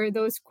better,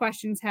 those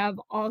questions have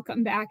all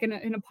come back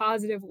in a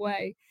positive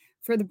way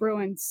for the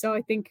Bruins. So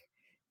I think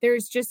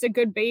there's just a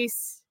good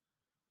base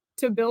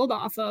to build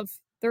off of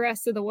the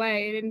rest of the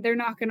way. And they're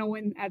not going to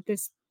win at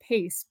this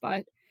pace,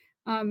 but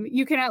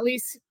you can at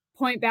least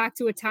point back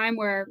to a time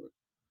where,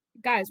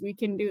 guys, we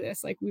can do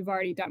this. Like, we've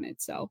already done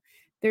it. So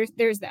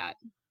there's that.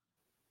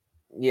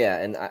 Yeah.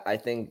 And I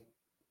think,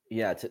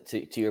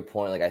 to your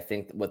point, like, I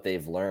think what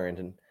they've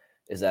learned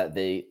is that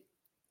they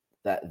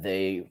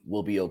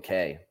will be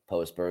okay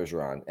post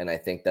Bergeron. And I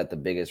think that the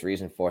biggest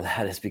reason for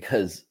that is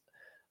because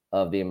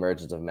of the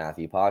emergence of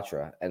Matthew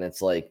Poitras. And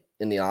it's like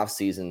in the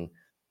offseason,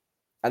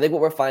 I think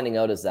what we're finding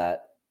out is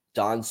that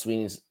Don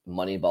Sweeney's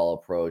Moneyball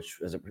approach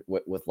is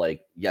with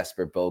like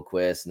Jesper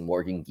Boquist and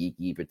Morgan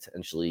Geeky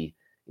potentially,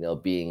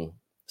 being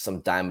some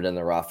diamond in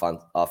the rough on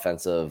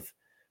offensive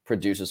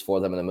producers for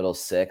them in the middle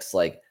six.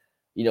 Like,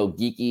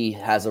 Geeky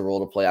has a role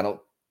to play. I don't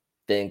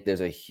think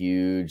there's a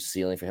huge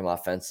ceiling for him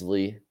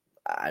offensively.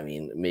 I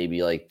mean,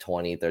 maybe like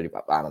 20, 30,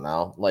 I don't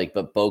know. Like,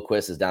 but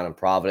Boquist is down in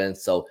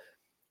Providence. So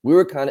we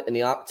were kind of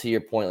to your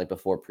point, like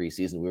before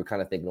preseason, we were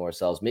kind of thinking to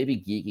ourselves, maybe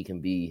Geeky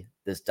can be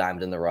this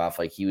diamond in the rough.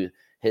 Like he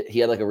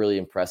had like a really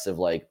impressive,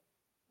 like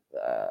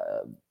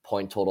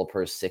point total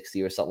per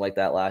 60 or something like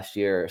that last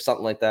year or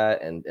something like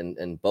that. And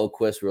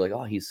Boquist, we were like,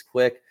 oh, he's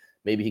quick.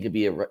 Maybe he could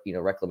be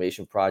a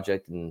reclamation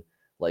project. And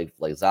like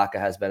Zacha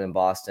has been in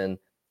Boston.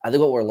 I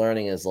think what we're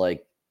learning is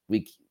like,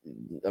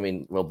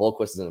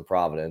 Boquist is in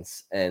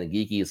Providence and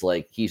Geeky is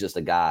like, he's just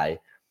a guy.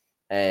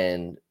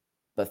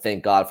 But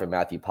thank God for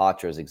Matthew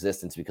Poitras's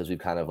existence, because we've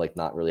kind of like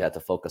not really had to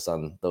focus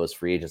on those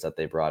free agents that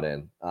they brought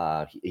in.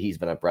 He's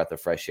been a breath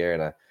of fresh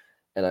air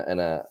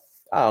and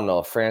I don't know,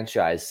 a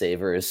franchise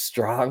saver is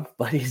strong,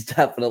 but he's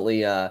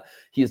definitely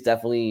his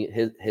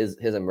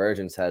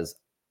emergence has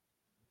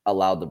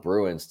allowed the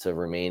Bruins to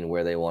remain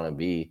where they want to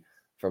be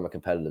from a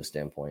competitive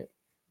standpoint.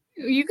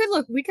 We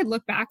could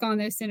look back on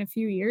this in a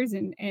few years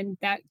and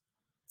that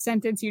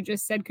sentence you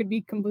just said could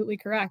be completely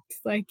correct.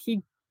 Like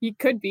he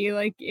could be,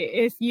 like,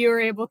 if you're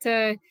able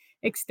to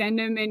extend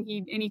him and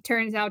he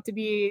turns out to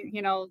be,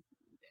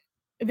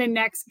 the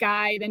next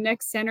guy, the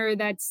next center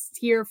that's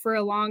here for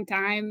a long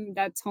time,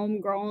 that's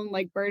homegrown,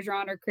 like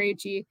Bergeron or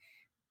Krejci,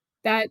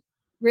 that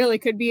really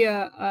could be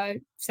a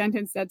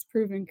sentence that's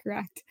proven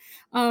correct.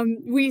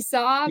 We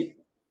saw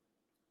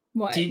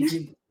what? Do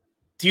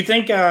you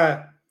think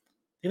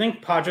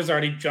Poitras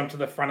already jumped to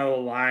the front of the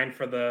line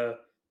for the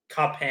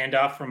cup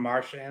handoff from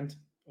Marchand?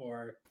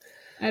 Or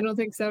I don't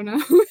think so.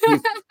 No.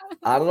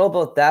 I don't know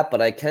about that,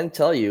 but I can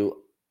tell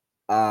you,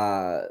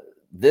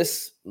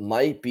 this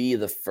might be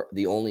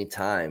the only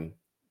time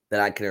that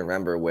I can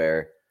remember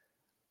where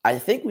I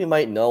think we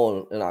might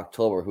know in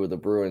October who the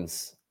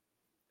Bruins,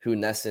 who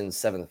NESN's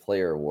 7th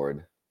player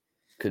award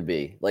could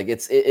be. Like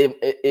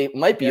it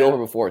might be over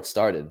before it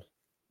started.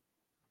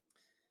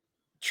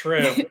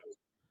 True.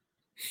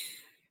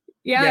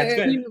 Yeah,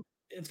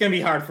 it's gonna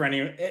be hard for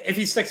anyone if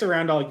he sticks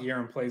around all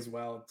year and plays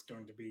well. It's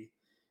going to be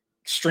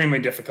extremely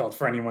difficult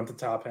for anyone to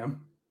top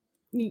him.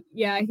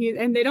 Yeah,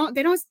 and they don't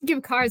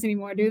give cars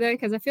anymore, do they?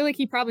 Because I feel like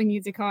he probably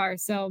needs a car,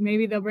 so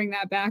maybe they'll bring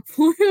that back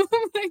for him.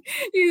 Like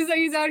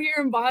he's out here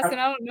in Boston.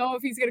 I don't know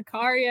if he's got a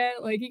car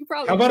yet. Like he can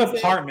probably. How about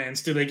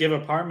apartments? Do they give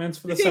apartments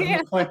for the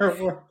 7th player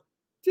award?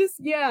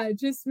 Just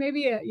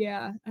maybe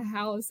a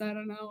house. I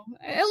don't know.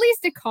 At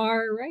least a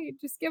car, right?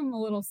 Just give him a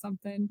little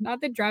something.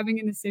 Not that driving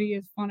in the city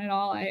is fun at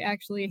all. I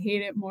actually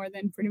hate it more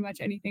than pretty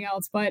much anything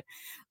else. But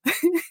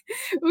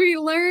we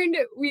learned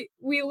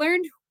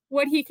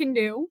what he can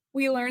do.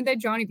 We learned that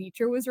Johnny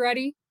Beecher was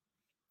ready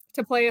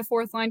to play a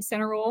 4th line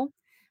center role.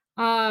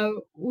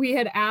 We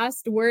had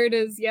asked, where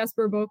does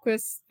Jesper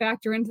Boquist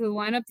factor into the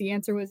lineup? The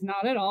answer was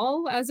not at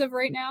all as of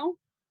right now.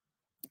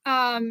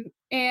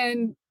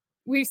 And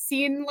we've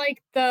seen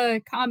like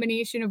the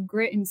combination of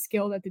grit and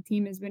skill that the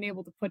team has been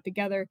able to put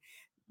together.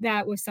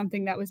 That was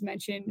something that was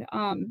mentioned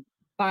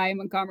by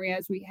Montgomery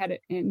as we headed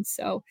in.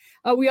 So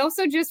we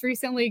also just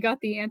recently got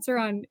the answer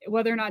on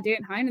whether or not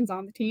Dan Heinen's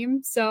on the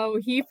team. So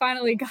he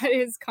finally got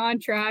his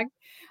contract.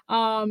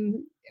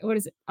 What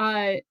is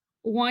it?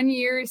 1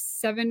 year,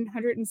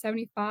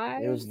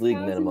 $775. It was league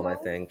minimum, I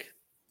think.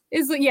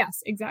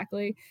 Yes,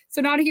 exactly. So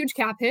not a huge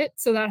cap hit.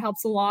 So that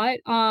helps a lot.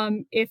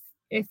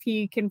 If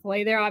he can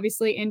play there,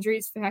 obviously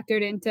injuries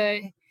factored into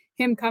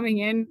him coming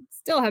in.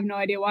 Still have no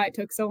idea why it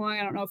took so long.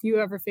 I don't know if you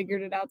ever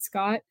figured it out,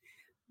 Scott.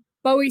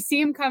 But we see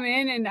him come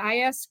in, and I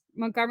asked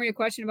Montgomery a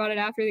question about it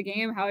after the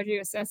game. How would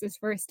you assess his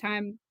first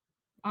time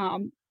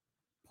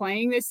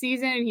playing this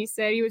season? And he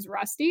said he was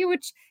rusty,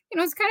 which,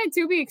 is kind of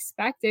to be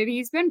expected.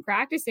 He's been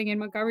practicing, and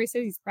Montgomery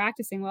says he's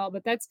practicing well,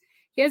 but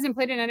he hasn't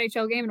played an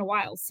NHL game in a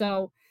while.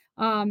 So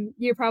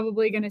you're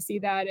probably going to see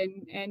that.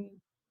 And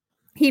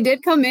he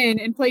did come in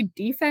and play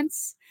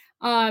defense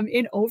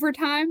in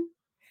overtime.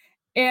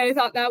 And I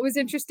thought that was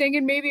interesting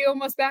and maybe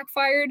almost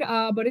backfired,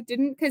 but it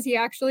didn't, because he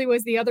actually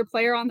was the other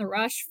player on the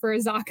rush for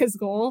Zacha's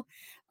goal.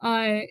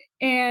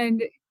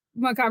 And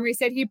Montgomery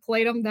said he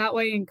played him that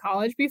way in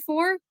college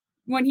before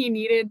when he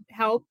needed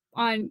help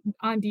on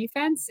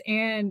defense.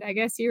 And I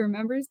guess he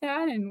remembers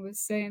that and was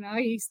saying, oh,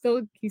 he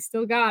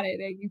still got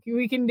it.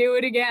 We can do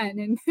it again.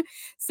 And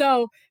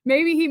so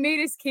maybe he made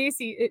his case.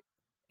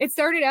 It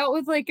started out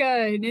with like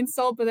an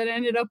insult, but then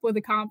ended up with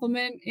a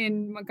compliment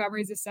in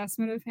Montgomery's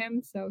assessment of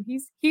him. So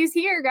he's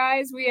here,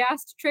 guys. We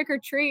asked trick or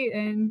treat,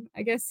 and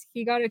I guess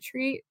he got a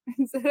treat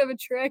instead of a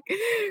trick,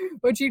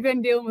 which he'd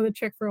been dealing with a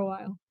trick for a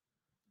while.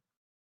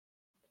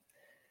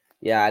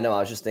 Yeah, I know. I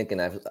was just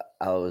thinking, I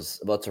was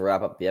about to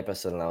wrap up the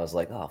episode, and I was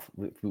like, oh,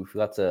 we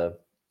forgot to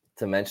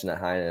mention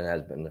that Heinen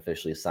has been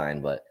officially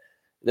signed, but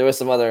there was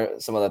some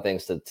other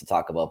things to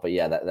talk about. But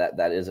yeah,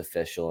 that is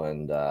official,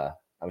 and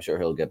I'm sure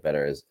he'll get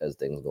better as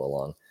things go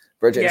along.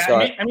 Bridget, yeah,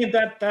 Scott, I mean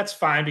that's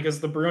fine,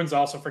 because the Bruins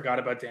also forgot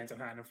about Danton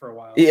Heinen for a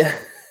while. Yeah,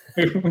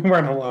 so we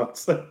weren't alone.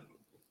 So.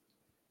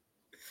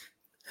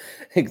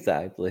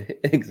 Exactly.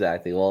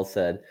 Well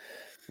said.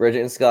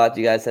 Bridget and Scott,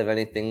 do you guys have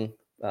anything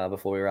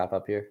before we wrap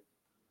up here?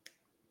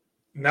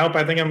 Nope,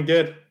 I think I'm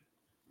good.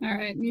 All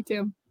right, me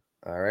too.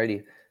 All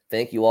righty.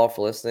 Thank you all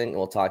for listening, and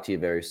we'll talk to you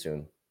very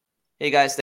soon. Hey guys.